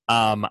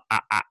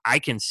 I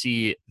can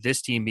see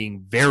this team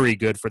being very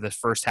good for the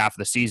first half of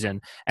the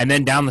season. And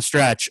then down the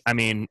stretch, I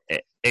mean,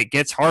 it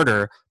gets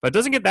harder, but it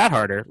doesn't get that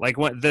harder. Like,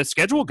 the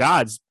schedule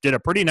gods did a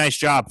pretty nice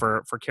job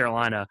for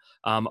Carolina,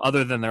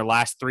 other than their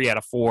last 3 out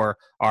of 4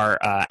 are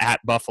at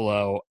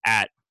Buffalo,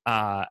 at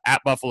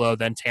Buffalo,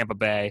 then Tampa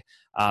Bay,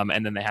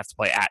 and then they have to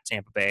play at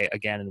Tampa Bay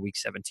again in Week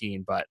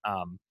 17. But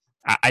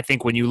I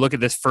think when you look at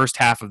this first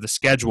half of the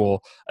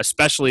schedule,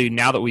 especially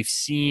now that we've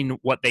seen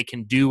what they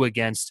can do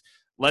against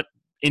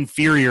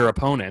inferior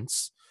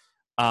opponents,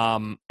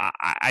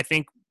 I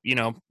think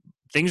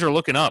things are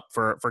looking up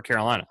for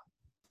Carolina.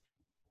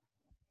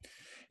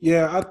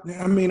 Yeah,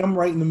 I mean, I'm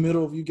right in the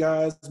middle of you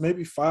guys,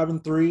 maybe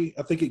 5-3.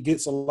 I think it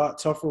gets a lot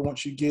tougher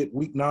once you get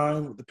Week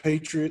 9 with the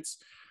Patriots.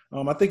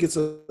 I think it's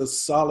a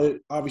solid,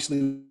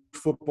 obviously,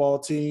 football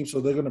team,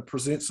 so they're going to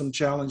present some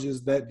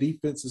challenges. That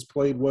defense has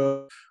played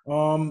well.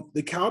 I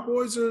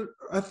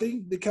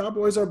think the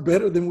Cowboys are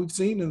better than we've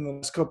seen in the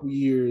last couple of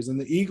years, and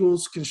the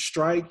Eagles can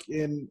strike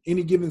in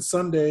any given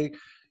Sunday,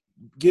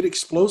 get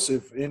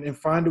explosive, and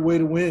find a way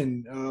to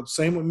win.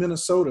 Same with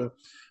Minnesota.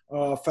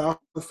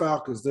 The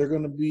Falcons, they're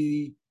going to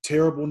be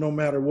terrible no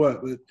matter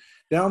what. But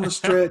down the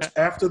stretch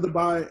after the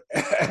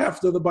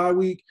bye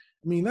week,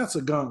 I mean, that's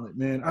a gauntlet,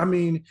 man. I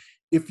mean,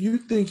 if you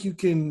think you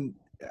can,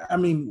 I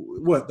mean,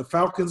 the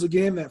Falcons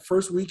again, that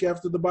first week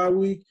after the bye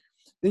week,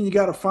 then you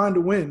got to find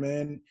a win,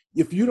 man.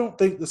 If you don't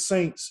think the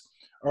Saints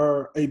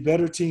are a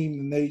better team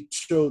than they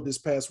showed this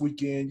past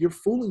weekend, you're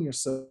fooling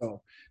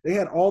yourself. They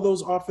had all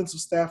those offensive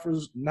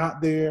staffers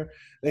not there.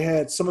 They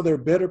had some of their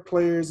better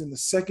players in the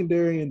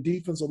secondary and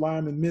defensive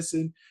linemen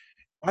missing.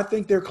 I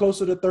think they're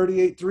closer to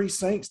 38-3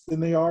 Saints than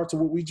they are to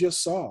what we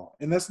just saw.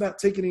 And that's not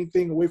taking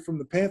anything away from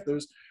the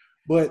Panthers,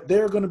 but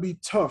they're going to be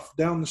tough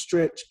down the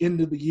stretch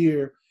into the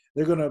year.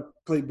 They're going to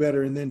play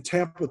better. And then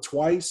Tampa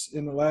twice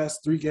in the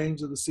last 3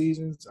 games of the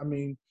season. I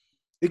mean,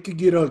 it could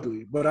get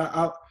ugly. But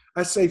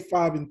I say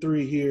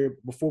 5-3 here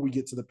before we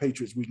get to the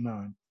Patriots week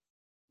 9.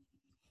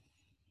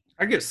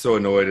 I get so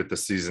annoyed at the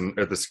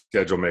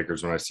schedule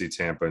makers when I see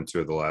Tampa in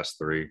 2 of the last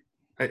 3.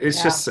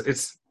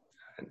 It's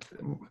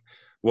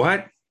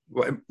what?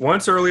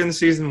 Once early in the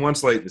season,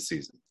 once late in the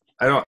season.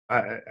 I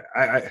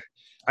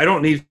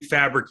don't need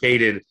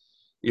fabricated,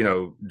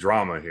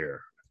 drama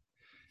here.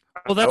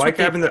 Well, that's I like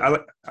having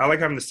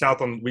the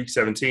South on week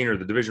 17 or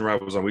the division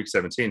rivals on week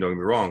 17. Don't get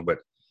me wrong, but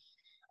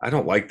I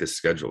don't like this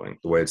scheduling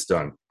the way it's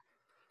done.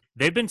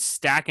 They've been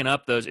stacking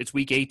up those. It's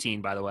week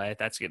 18, by the way.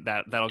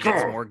 That'll get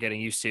some more getting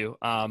used to.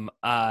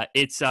 I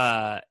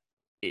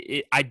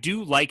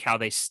do like how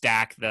they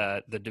stack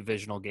the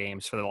divisional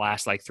games for the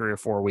last 3 or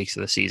 4 weeks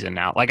of the season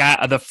now.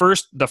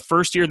 The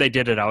first year they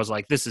did it, I was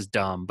like, this is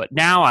dumb. But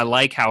now I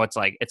like how it's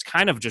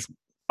kind of just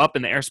up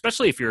in the air,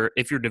 especially if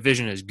your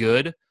division is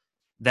good.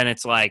 Then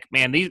it's like,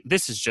 man,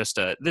 this is just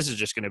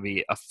going to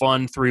be a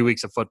fun 3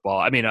 weeks of football.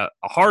 I mean, a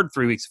hard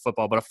 3 weeks of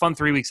football, but a fun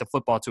 3 weeks of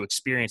football to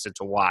experience and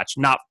to watch,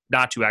 not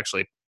to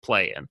actually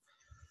play in.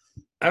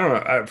 I don't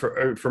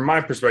know. From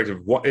my perspective,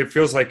 it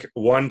feels like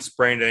one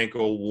sprained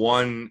ankle,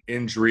 one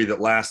injury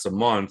that lasts a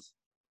month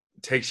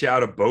takes you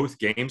out of both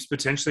games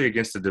potentially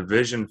against a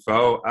division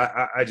foe.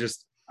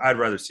 I'd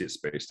rather see it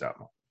spaced out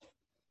more.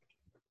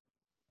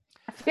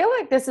 I feel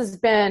like this has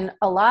been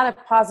a lot of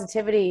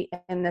positivity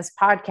in this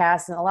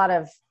podcast and a lot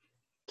of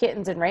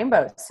kittens and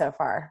rainbows so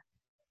far.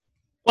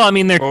 Well, I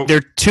mean, they're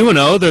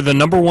 2-0. They're the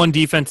number 1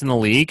 defense in the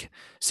league.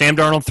 Sam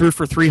Darnold threw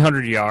for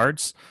 300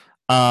 yards.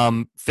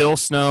 Phil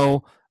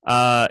Snow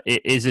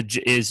is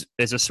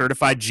a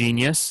certified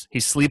genius.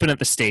 He's sleeping at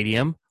the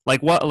stadium.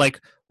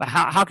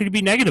 How could you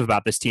be negative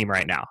about this team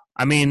right now?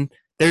 I mean,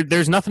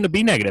 there's nothing to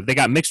be negative. They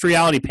got mixed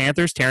reality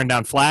Panthers tearing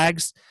down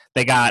flags.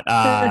 They got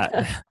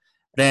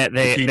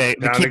They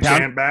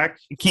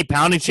keep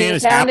pounding chant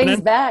is happening.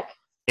 Back.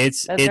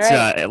 It's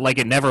right. Like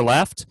it never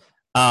left.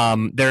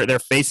 They're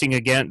facing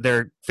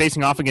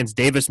off against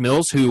Davis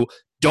Mills, who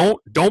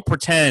don't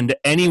pretend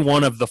any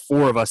one of the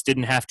 4 of us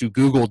didn't have to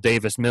Google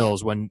Davis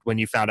Mills when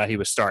you found out he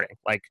was starting.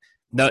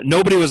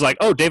 Nobody was like,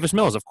 oh, Davis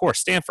Mills, of course,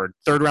 Stanford,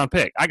 3rd round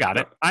pick. I got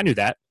it. I knew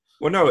that.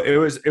 Well, no, it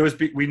was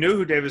we knew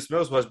who Davis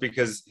Mills was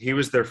because he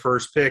was their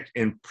first pick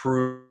in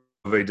proof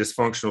of a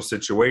dysfunctional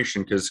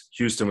situation because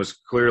Houston was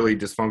clearly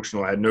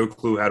dysfunctional, had no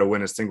clue how to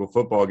win a single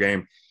football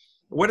game.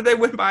 What did they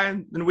win by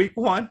in week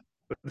 1?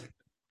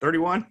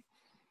 31?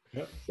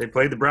 Yep. They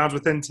played the Browns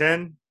within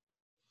 10.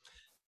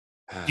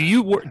 Do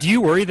you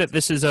worry that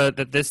this is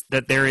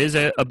that there is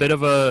a bit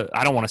of a,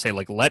 I don't want to say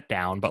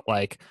letdown, but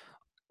like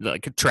a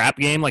trap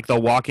game?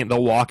 They'll walk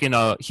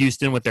in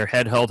Houston with their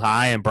head held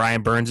high, and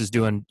Brian Burns is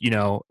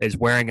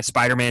wearing a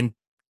Spider-Man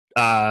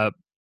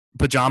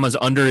pajamas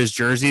under his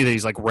jersey that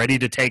he's ready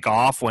to take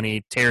off when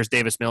he tears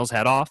Davis Mills'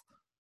 head off?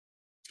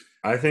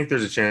 I think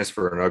there's a chance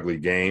for an ugly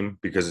game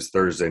because it's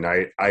Thursday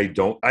night. I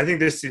think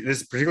this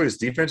particularly this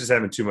defense is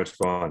having too much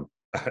fun.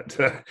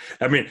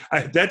 I mean,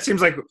 that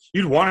seems like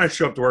you'd want to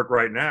show up to work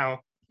right now.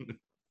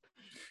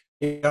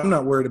 Yeah, I'm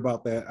not worried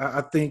about that.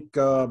 I think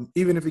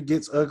even if it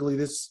gets ugly,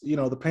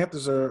 the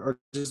Panthers are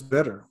just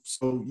better.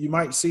 So you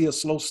might see a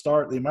slow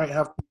start. They might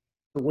have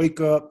to wake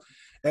up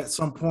at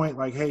some point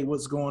hey,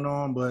 what's going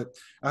on? But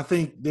I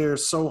think they're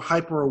so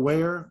hyper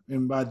aware,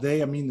 and by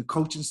they I mean the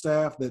coaching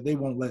staff, that they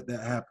won't let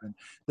that happen.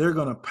 They're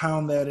going to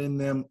pound that in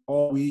them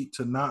all week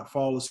to not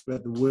fall asleep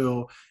at the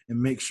wheel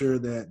and make sure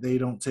that they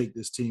don't take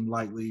this team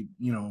lightly,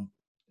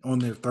 on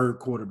their 3rd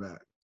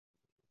quarterback.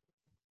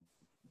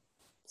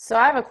 So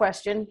I have a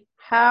question.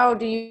 How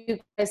do you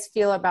guys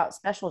feel about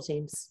special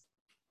teams?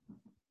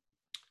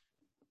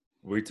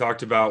 We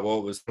talked about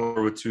what was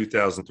similar with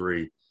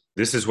 2003.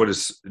 This is what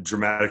is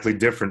dramatically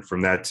different from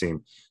that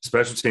team.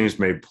 Special teams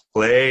made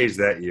plays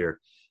that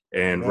year,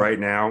 and right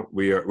now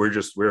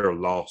we're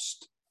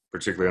lost,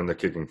 particularly on the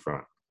kicking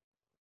front.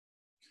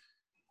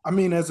 I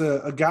mean, as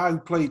a guy who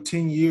played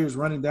 10 years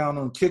running down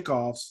on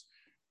kickoffs,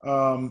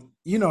 I'm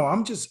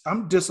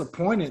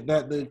disappointed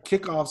that the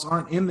kickoffs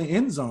aren't in the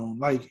end zone.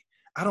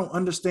 I don't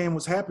understand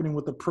what's happening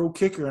with the pro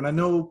kicker. And I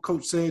know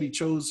Coach said he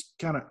chose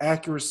kind of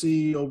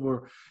accuracy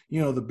over,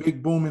 the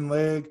big booming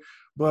leg.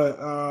 But,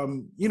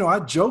 I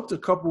joked a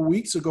couple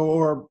weeks ago,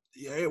 or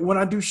when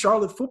I do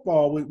Charlotte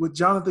football with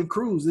Jonathan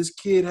Cruz, this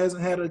kid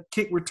hasn't had a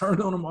kick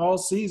returned on him all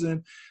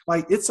season.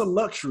 Like, it's a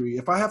luxury.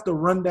 If I have to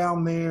run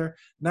down there,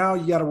 now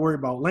you got to worry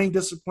about lane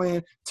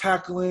discipline,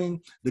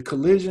 tackling, the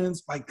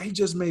collisions. Like, they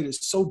just made it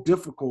so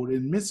difficult,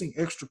 and missing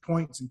extra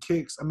points and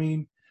kicks. I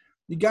mean,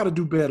 you got to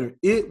do better.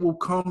 It will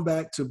come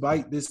back to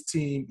bite this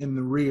team in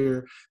the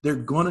rear. They're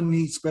going to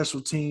need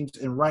special teams,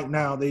 and right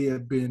now they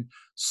have been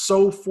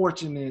so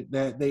fortunate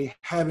that they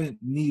haven't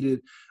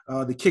needed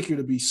the kicker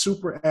to be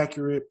super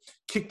accurate,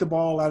 kick the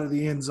ball out of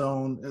the end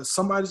zone.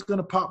 Somebody's going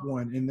to pop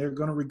one, and they're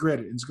going to regret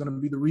it. It's going to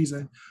be the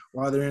reason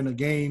why they're in a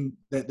game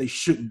that they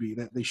shouldn't be,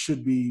 that they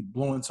should be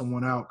blowing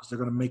someone out, because they're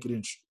going to make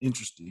it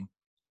interesting.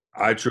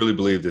 I truly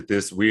believe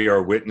that we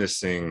are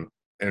witnessing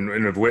and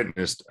have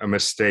witnessed a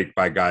mistake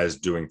by guys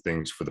doing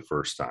things for the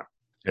first time.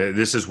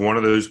 This is one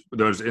of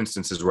those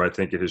instances where I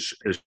think it is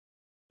when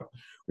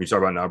you talk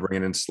about now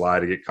bringing in Sly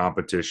to get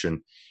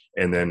competition,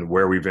 and then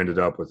where we've ended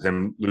up with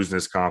him losing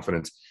his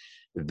confidence.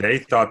 They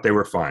thought they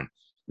were fine.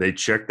 They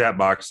checked that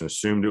box and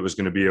assumed it was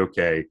going to be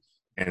okay,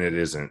 and it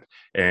isn't.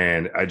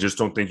 And I just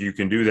don't think you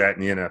can do that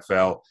in the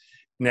NFL.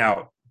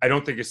 Now, I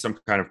don't think it's some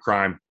kind of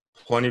crime.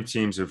 Plenty of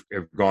teams have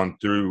gone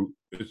through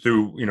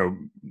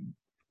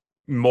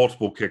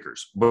multiple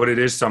kickers, but it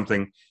is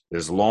something.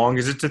 As long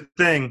as it's a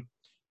thing,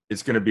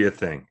 it's going to be a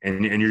thing,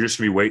 and you're just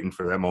going to be waiting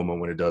for that moment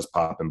when it does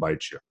pop and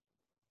bite you.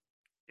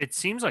 It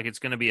seems like it's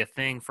going to be a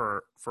thing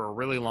for a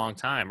really long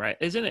time, right?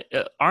 Isn't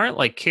it? Aren't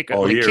like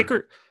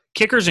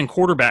kickers and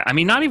quarterback? I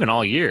mean, not even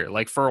all year.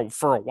 Like for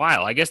a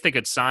while, I guess they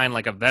could sign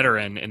like a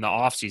veteran in the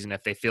offseason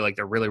if they feel like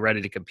they're really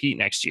ready to compete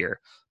next year.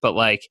 But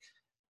like,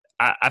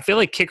 I feel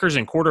like kickers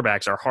and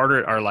quarterbacks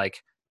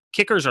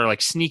kickers are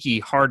like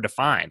sneaky hard to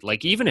find.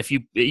 Like, even if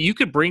you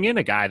could bring in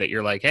a guy that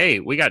you're like, hey,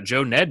 we got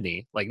Joe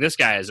Nedney. Like, this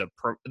guy is a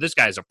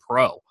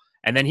pro.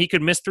 And then he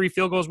could miss 3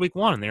 field goals week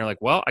 1. And they're like,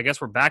 well, I guess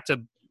we're back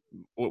to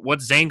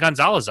what's Zane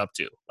Gonzalez up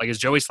to? Like, is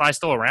Joey Sly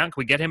still around?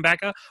 Can we get him back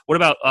up? What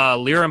about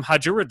Liram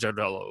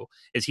Hajirajadolo?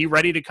 Is he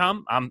ready to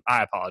come?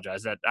 I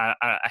apologize that I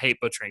hate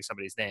butchering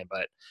somebody's name,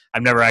 but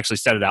I've never actually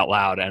said it out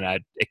loud,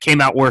 and it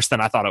came out worse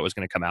than I thought it was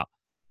going to come out.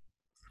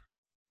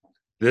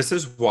 This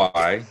is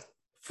why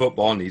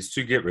football needs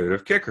to get rid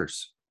of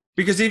kickers,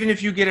 because even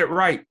if you get it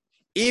right,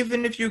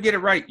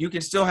 you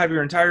can still have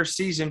your entire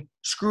season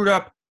screwed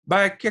up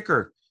by a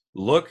kicker.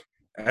 Look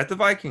at the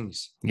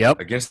Vikings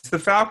against the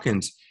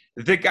Falcons.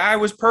 The guy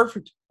was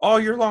perfect all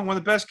year long. One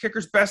of the best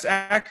kickers, best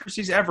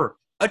accuracies ever.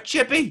 A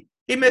chippy.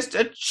 He missed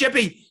a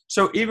chippy.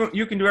 So even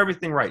you can do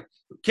everything right.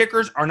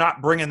 Kickers are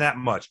not bringing that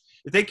much.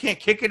 If they can't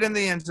kick it in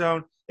the end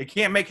zone, they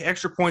can't make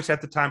extra points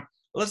at the time.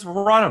 Let's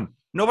run them.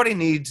 Nobody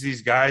needs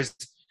these guys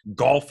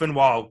golfing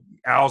while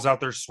Al's out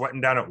there sweating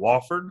down at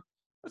Wofford.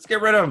 Let's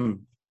get rid of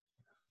them.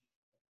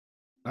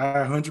 I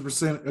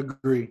 100%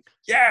 agree.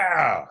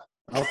 Yeah.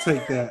 I'll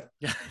take that.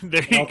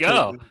 There you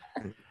go.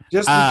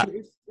 Just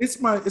it's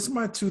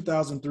my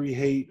 2003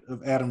 hate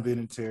of Adam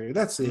Vinatieri.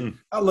 That's it.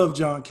 I love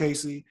John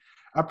Casey.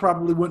 I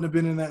probably wouldn't have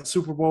been in that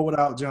Super Bowl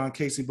without John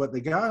Casey, but the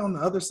guy on the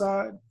other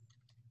side,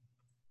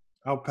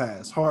 I'll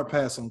pass. Hard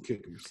pass on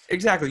kickers.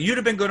 Exactly. You'd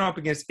have been going up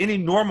against any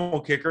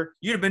normal kicker.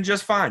 You'd have been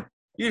just fine.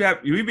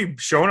 You'd be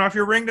showing off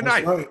your ring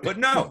tonight. Right. But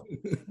no,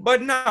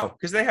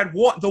 because they had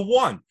the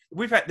one.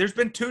 There's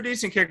been 2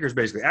 decent kickers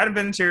basically, Adam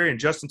Vinatieri and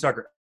Justin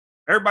Tucker.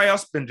 Everybody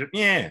else has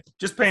been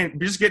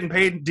just getting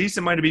paid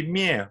decent money to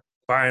be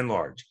by and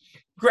large.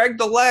 Greg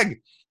the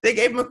Leg, they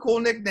gave him a cool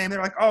nickname.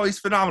 They're like, oh, he's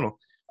phenomenal.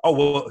 Oh,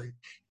 well,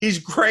 he's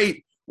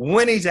great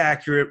when he's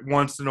accurate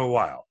once in a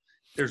while.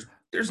 There's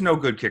no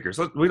good kickers.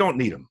 We don't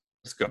need them.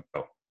 Let's go.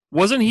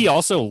 Wasn't he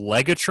also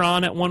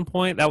Legatron at one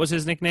point? That was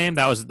his nickname.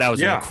 That was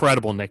an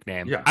incredible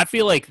nickname. Yeah. I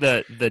feel like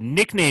the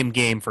nickname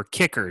game for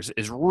kickers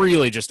is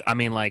really just. I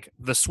mean, like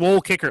the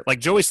swole kicker. Like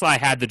Joey Sly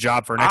had the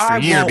job for an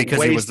extra year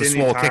because he was the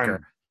swole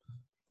kicker.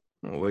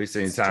 I won't waste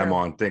any time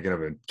on thinking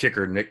of a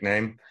kicker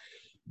nickname,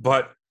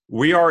 but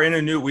we are in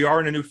a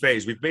new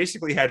phase. We've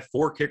basically had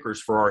 4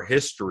 kickers for our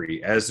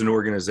history as an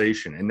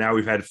organization, and now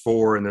we've had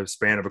 4 in the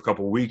span of a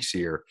couple of weeks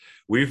here.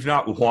 We've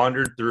not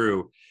wandered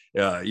through,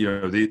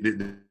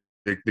 the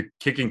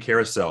kicking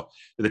carousel.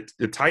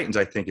 The Titans,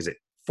 I think, is it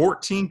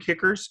 14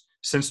 kickers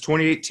since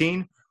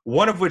 2018?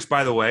 One of which,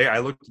 by the way, I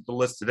looked at the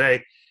list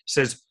today,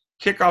 says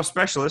kickoff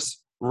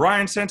specialist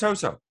Ryan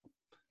Santoso.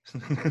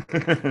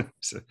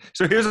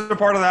 so he was a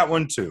part of that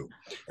one too.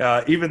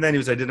 Even then, he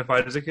was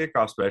identified as a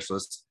kickoff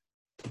specialist.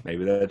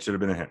 Maybe that should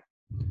have been a hint.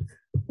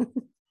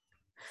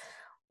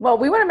 Well,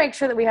 we want to make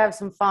sure that we have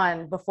some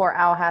fun before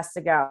Al has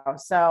to go.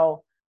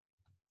 So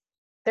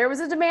there was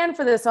a demand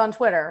for this on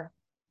Twitter.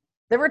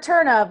 The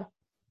return of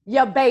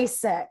Ya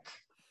Basic.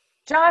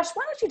 Josh,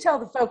 why don't you tell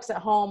the folks at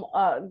home,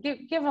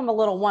 give them a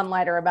little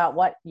one-liner about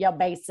what Ya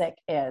Basic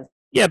is.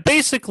 Yeah,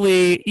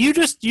 basically, you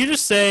just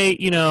say,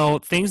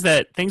 things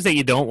that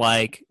you don't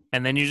like,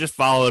 and then you just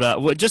follow it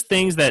up with just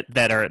things that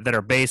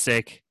are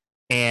basic,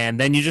 and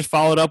then you just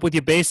follow it up with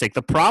your basic.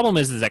 The problem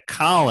is that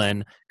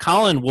Colin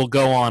will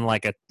go on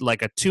like a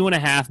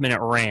 2.5 minute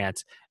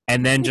rant,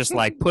 and then just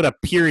like put a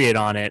period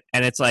on it,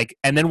 and it's like,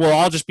 and then we'll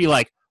all just be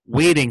like,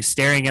 waiting,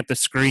 staring at the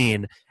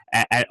screen,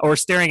 or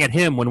staring at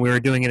him when we were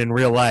doing it in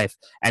real life,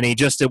 and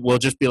it will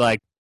just be like,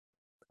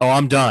 "Oh,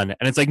 I'm done,"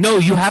 and it's like, no,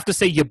 you have to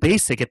say "you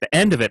basic" at the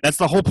end of it. That's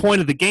the whole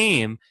point of the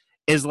game.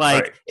 Is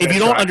like, Right. if you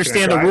don't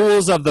understand the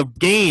rules of the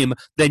game,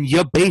 then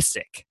you're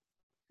basic.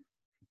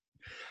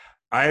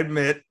 I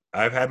admit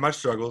I've had my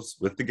struggles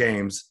with the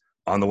games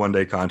on the One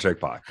Day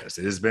Contract podcast.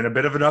 It has been a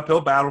bit of an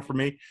uphill battle for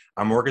me.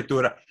 I'm working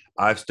through it.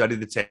 I've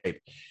studied the tape.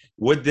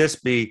 Would this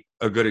be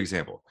a good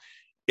example?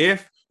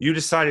 If you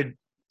decided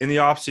in the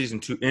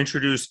offseason to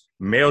introduce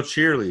male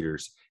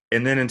cheerleaders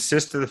and then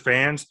insist to the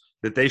fans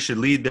that they should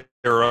lead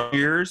their own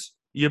cheers,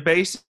 you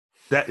base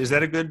that. Is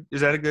that a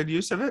good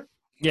use of it?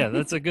 Yeah,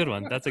 that's a good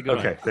one. That's a good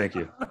one. Okay, thank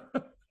you.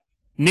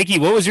 Nikki,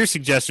 what was your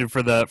suggestion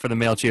for the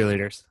male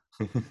cheerleaders?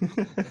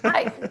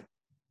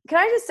 Can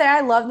I just say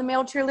I love the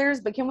male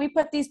cheerleaders, but can we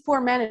put these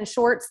poor men in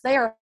shorts? They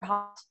are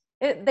hot.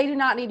 They do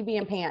not need to be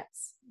in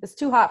pants. It's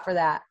too hot for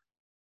that.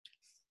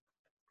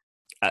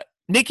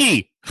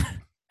 Nikki,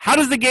 how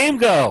does the game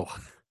go?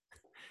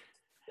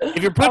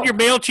 If you're putting your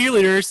male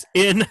cheerleaders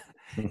in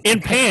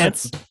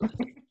pants,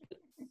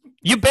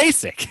 you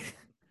basic.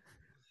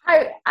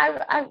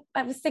 I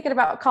was thinking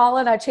about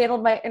Colin. I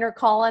channeled my inner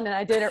Colin, and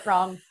I did it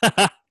wrong.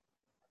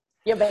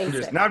 You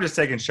basic. I'm just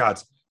taking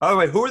shots. By the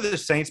way, who are the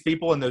Saints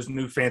people in those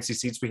new fancy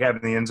seats we have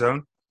in the end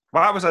zone?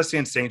 Why was I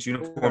seeing Saints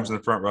uniforms in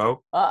the front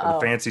row? The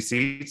fancy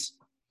seats.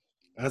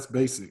 That's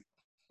basic.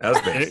 That's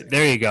basic.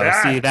 There you go.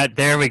 See that?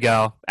 There we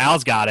go.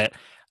 Al's got it.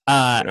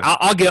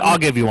 I'll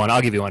give you one.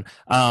 I'll give you one.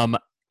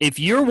 If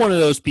you're one of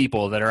those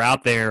people that are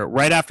out there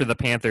right after the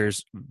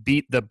Panthers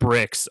beat the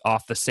bricks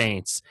off the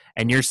Saints,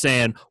 and you're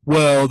saying,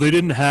 well, they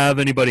didn't have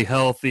anybody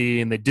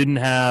healthy, and they didn't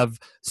have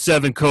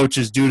 7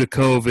 coaches due to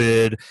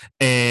COVID,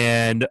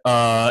 and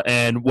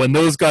when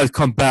those guys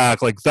come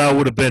back, like that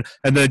would have been,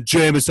 and then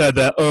Jameis had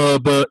that,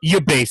 but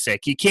you're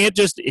basic. You can't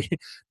just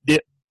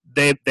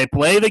they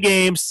play the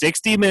game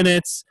 60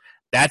 minutes.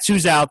 That's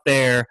who's out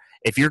there.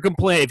 If you're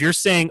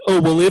saying, oh,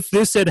 well, if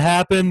this had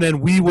happened, then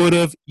we would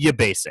have, you're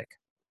basic.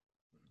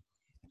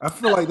 I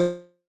feel like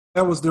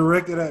that was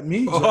directed at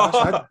me,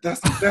 Josh. That's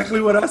exactly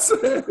what I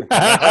said.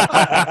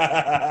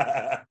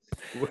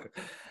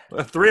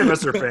 Well, 3 of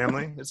us are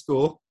family. It's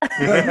cool.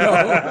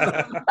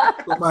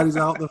 Somebody's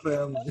out the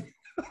family.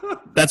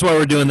 That's why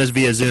we're doing this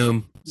via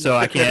Zoom, so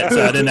I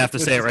didn't have to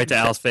say it right to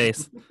Al's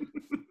face.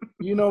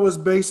 You know, it's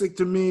basic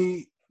to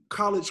me.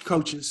 College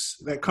coaches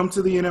that come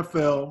to the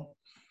NFL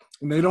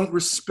and they don't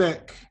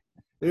respect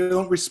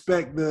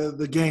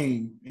the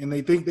game, and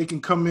they think they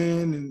can come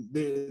in and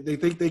they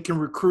think they can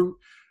recruit.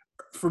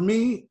 For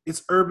me,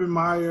 it's Urban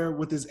Meyer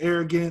with his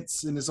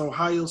arrogance and his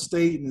Ohio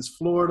State and his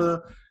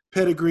Florida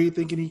pedigree,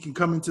 thinking he can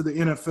come into the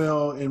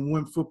NFL and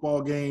win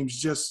football games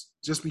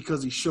just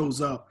because he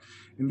shows up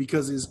and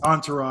because his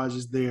entourage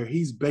is there.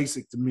 He's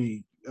basic to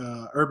me.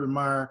 Urban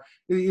Meyer,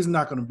 he's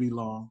not going to be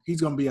long.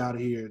 He's going to be out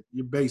of here.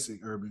 You're basic,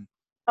 Urban.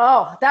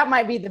 Oh, that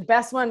might be the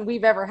best one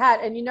we've ever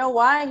had. And you know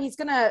why? He's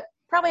going to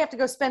probably have to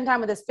go spend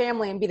time with his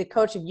family and be the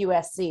coach of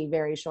USC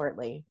very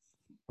shortly.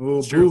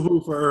 Oh,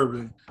 boo-hoo for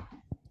Urban.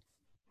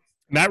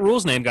 Matt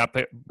Rule's name got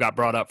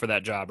brought up for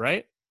that job,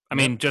 right? I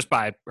mean, just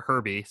by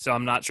Herbie. So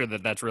I'm not sure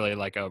that that's really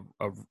like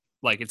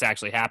like it's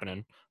actually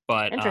happening.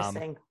 But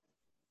interesting.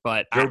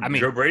 But I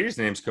mean, Joe Brady's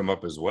name's come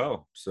up as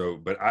well. So,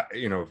 but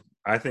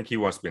I think he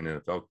wants to be an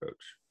NFL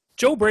coach.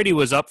 Joe Brady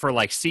was up for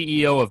like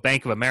CEO of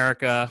Bank of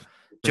America.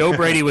 Joe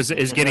Brady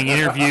is getting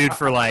interviewed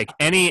for like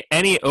any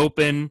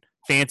open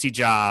fancy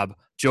job.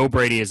 Joe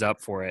Brady is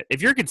up for it.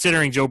 If you're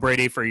considering Joe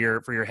Brady for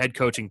your head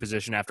coaching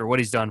position after what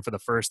he's done for the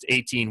first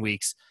 18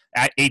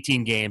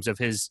 games of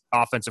his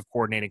offensive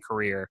coordinating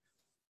career,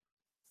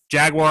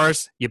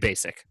 Jaguars, you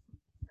basic.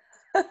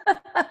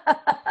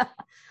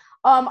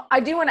 I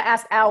do want to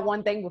ask Al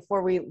one thing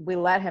before we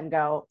let him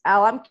go.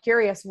 Al, I'm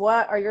curious,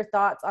 what are your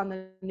thoughts on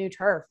the new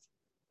turf?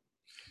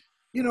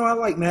 You know, I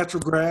like natural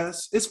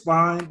grass. It's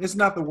fine. It's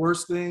not the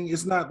worst thing.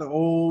 It's not the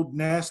old,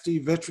 nasty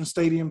Veteran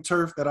Stadium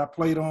turf that I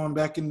played on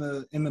back in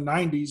the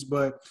 90s,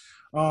 but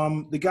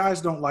the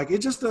guys don't like it.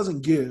 It just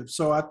doesn't give.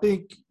 So I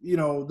think,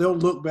 they'll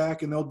look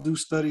back and they'll do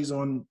studies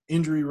on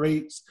injury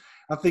rates.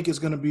 I think it's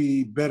going to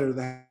be better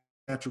than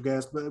natural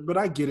gas, but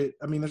I get it.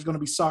 I mean, there's going to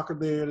be soccer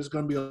there. There's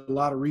going to be a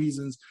lot of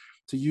reasons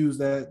to use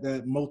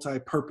that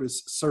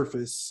multi-purpose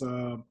surface.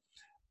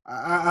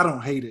 I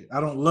don't hate it. I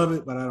don't love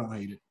it, but I don't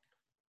hate it.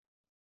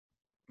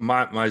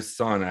 My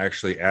son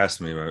actually asked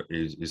me,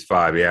 he's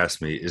 5, he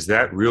asked me, is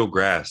that real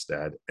grass,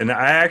 Dad? And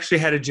I actually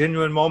had a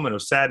genuine moment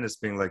of sadness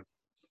being like,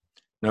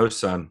 no,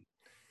 son,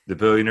 the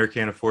billionaire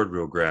can't afford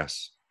real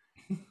grass.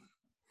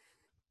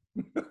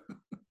 And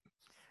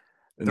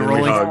then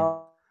we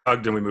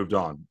hugged and we moved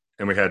on,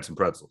 and we had some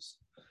pretzels.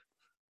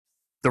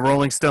 The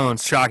Rolling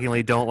Stones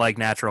shockingly don't like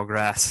natural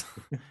grass.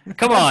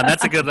 Come on,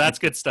 that's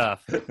good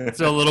stuff.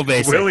 It's a little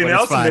basic. Willie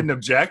Nelson didn't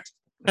object.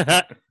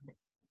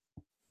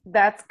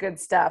 That's good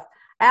stuff.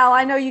 Al,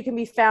 I know you can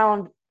be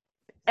found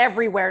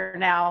everywhere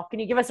now. Can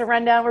you give us a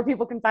rundown where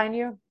people can find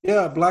you?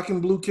 Yeah, Black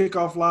and Blue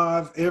Kickoff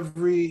Live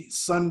every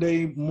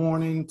Sunday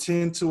morning,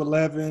 10 to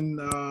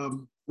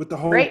 11, with the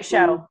whole Great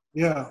show.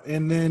 Yeah,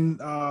 and then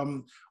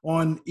on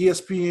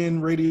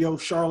ESPN Radio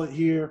Charlotte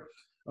here,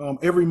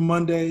 every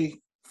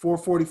Monday,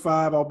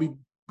 4:45, I'll be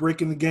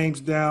breaking the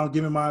games down,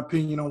 giving my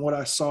opinion on what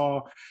I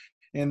saw.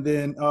 And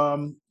then,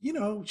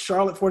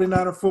 Charlotte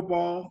 49er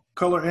football,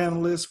 color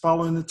analyst,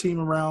 following the team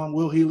around.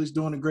 Will Healy's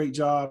doing a great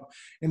job.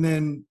 And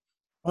then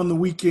on the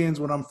weekends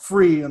when I'm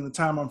free, on the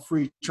time I'm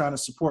free, trying to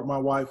support my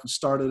wife, we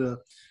started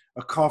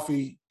a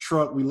coffee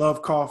truck. We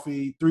love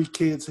coffee, 3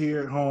 kids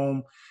here at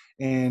home,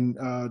 and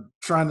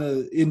trying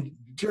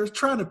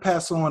to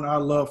pass on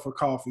our love for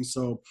coffee.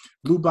 So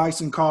Blue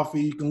Bison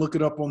Coffee, you can look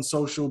it up on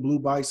social, Blue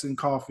Bison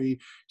Coffee.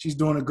 She's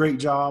doing a great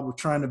job of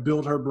trying to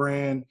build her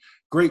brand.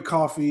 Great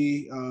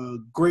coffee,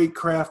 great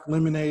craft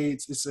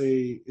lemonades.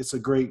 It's a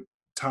great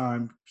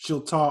time.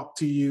 She'll talk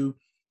to you.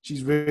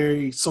 She's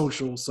very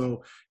social,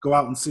 so go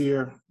out and see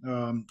her.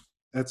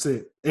 That's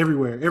it.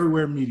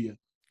 Everywhere media.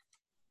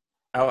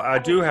 I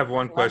do have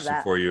one question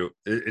for you.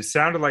 It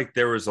sounded like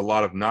there was a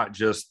lot of not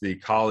just the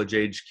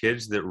college-age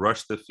kids that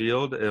rushed the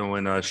field, and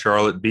when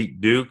Charlotte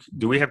beat Duke,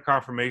 do we have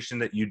confirmation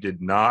that you did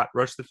not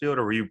rush the field,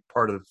 or were you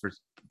part of the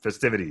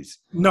festivities?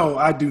 No,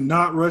 I do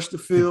not rush the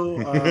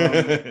field.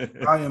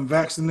 I am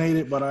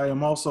vaccinated, but I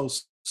am also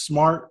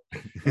smart,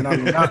 and I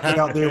do not get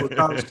out there with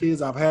college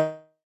kids. I've had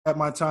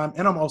my time,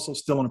 and I'm also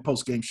still on a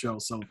post-game show,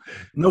 so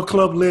no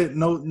Club Lit,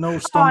 no.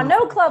 Oh,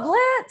 no Club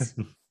Lit.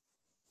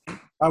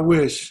 I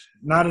wish.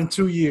 Not in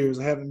 2 years.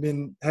 I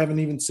haven't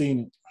even seen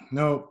it.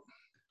 No.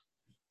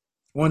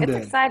 One day.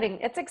 It's exciting.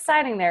 It's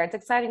exciting there. It's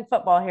exciting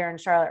football here in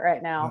Charlotte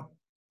right now.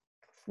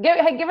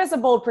 Give us a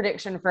bold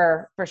prediction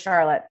for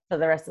Charlotte for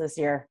the rest of this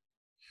year.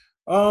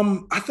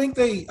 I think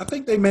they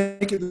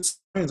make it the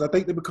Saints. I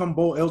think they become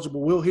bowl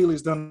eligible. Will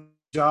Healy's done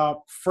a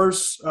job.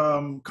 First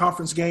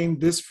conference game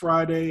this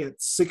Friday at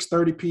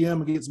 6:30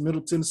 p.m. against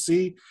Middle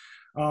Tennessee.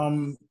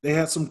 They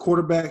had some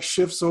quarterback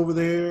shifts over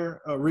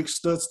there. Rick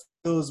Stutz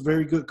is a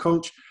very good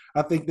coach.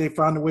 I think they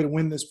found a way to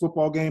win this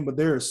football game, but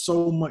there is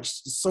so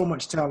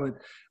much talent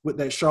with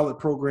that Charlotte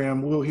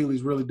program. Will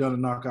Healy's really done a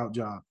knockout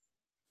job.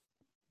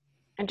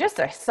 And just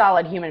a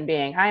solid human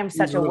being. I am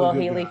such a Will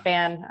Healy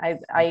fan.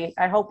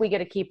 I hope we get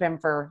to keep him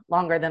for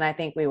longer than I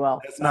think we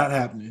will. That's not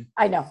happening.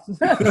 I know.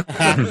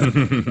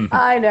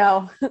 I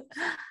know.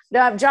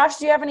 Now, Josh,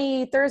 do you have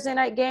any Thursday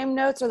night game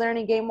notes? Are there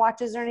any game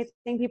watches or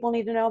anything people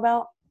need to know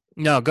about?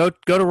 No, go to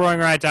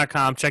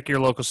RoaringRiot.com, check your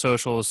local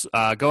socials,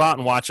 go out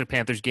and watch a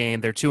Panthers game.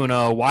 They're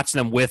 2-0. Watch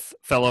them with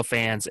fellow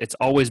fans. It's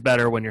always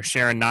better when you're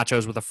sharing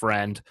nachos with a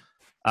friend.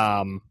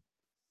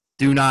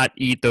 Do not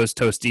eat those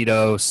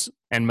Tostitos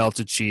and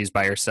melted cheese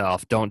by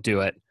yourself. Don't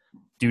do it.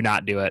 Do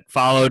not do it.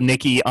 Follow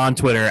Nikki on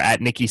Twitter at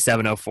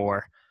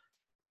Nikki704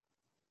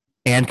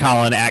 and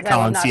Colin at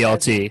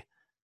ColinCLT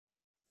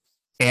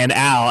and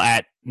Al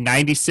at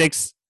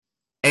 96A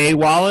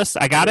Wallace.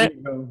 I got it?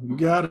 You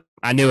got it.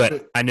 I knew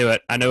it. I knew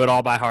it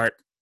all by heart.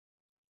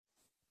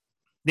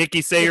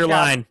 Nikki, say your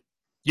line.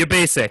 You're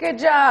basic. Good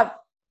job.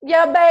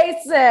 You're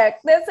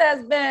basic. This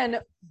has been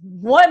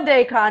One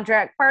Day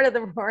Contract, part of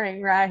the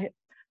Roaring Riot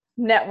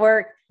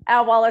Network.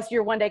 Al Wallace,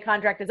 your one-day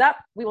contract is up.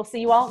 We will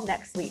see you all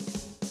next week.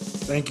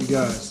 Thank you,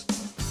 guys.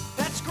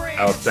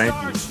 Al, thank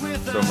you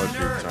so much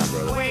for your time,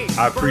 brother.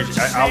 I appreciate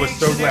it. I was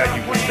so glad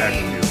you came back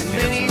to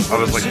me. I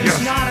was like, yes.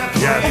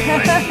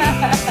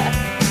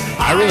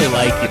 I really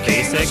like the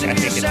basic. I think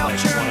it's like one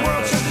of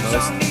the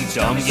most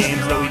dumb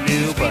games that we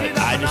do, but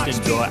I just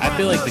enjoy. I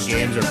feel like the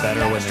games are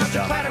better when they're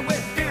dumb.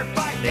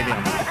 Maybe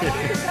I'm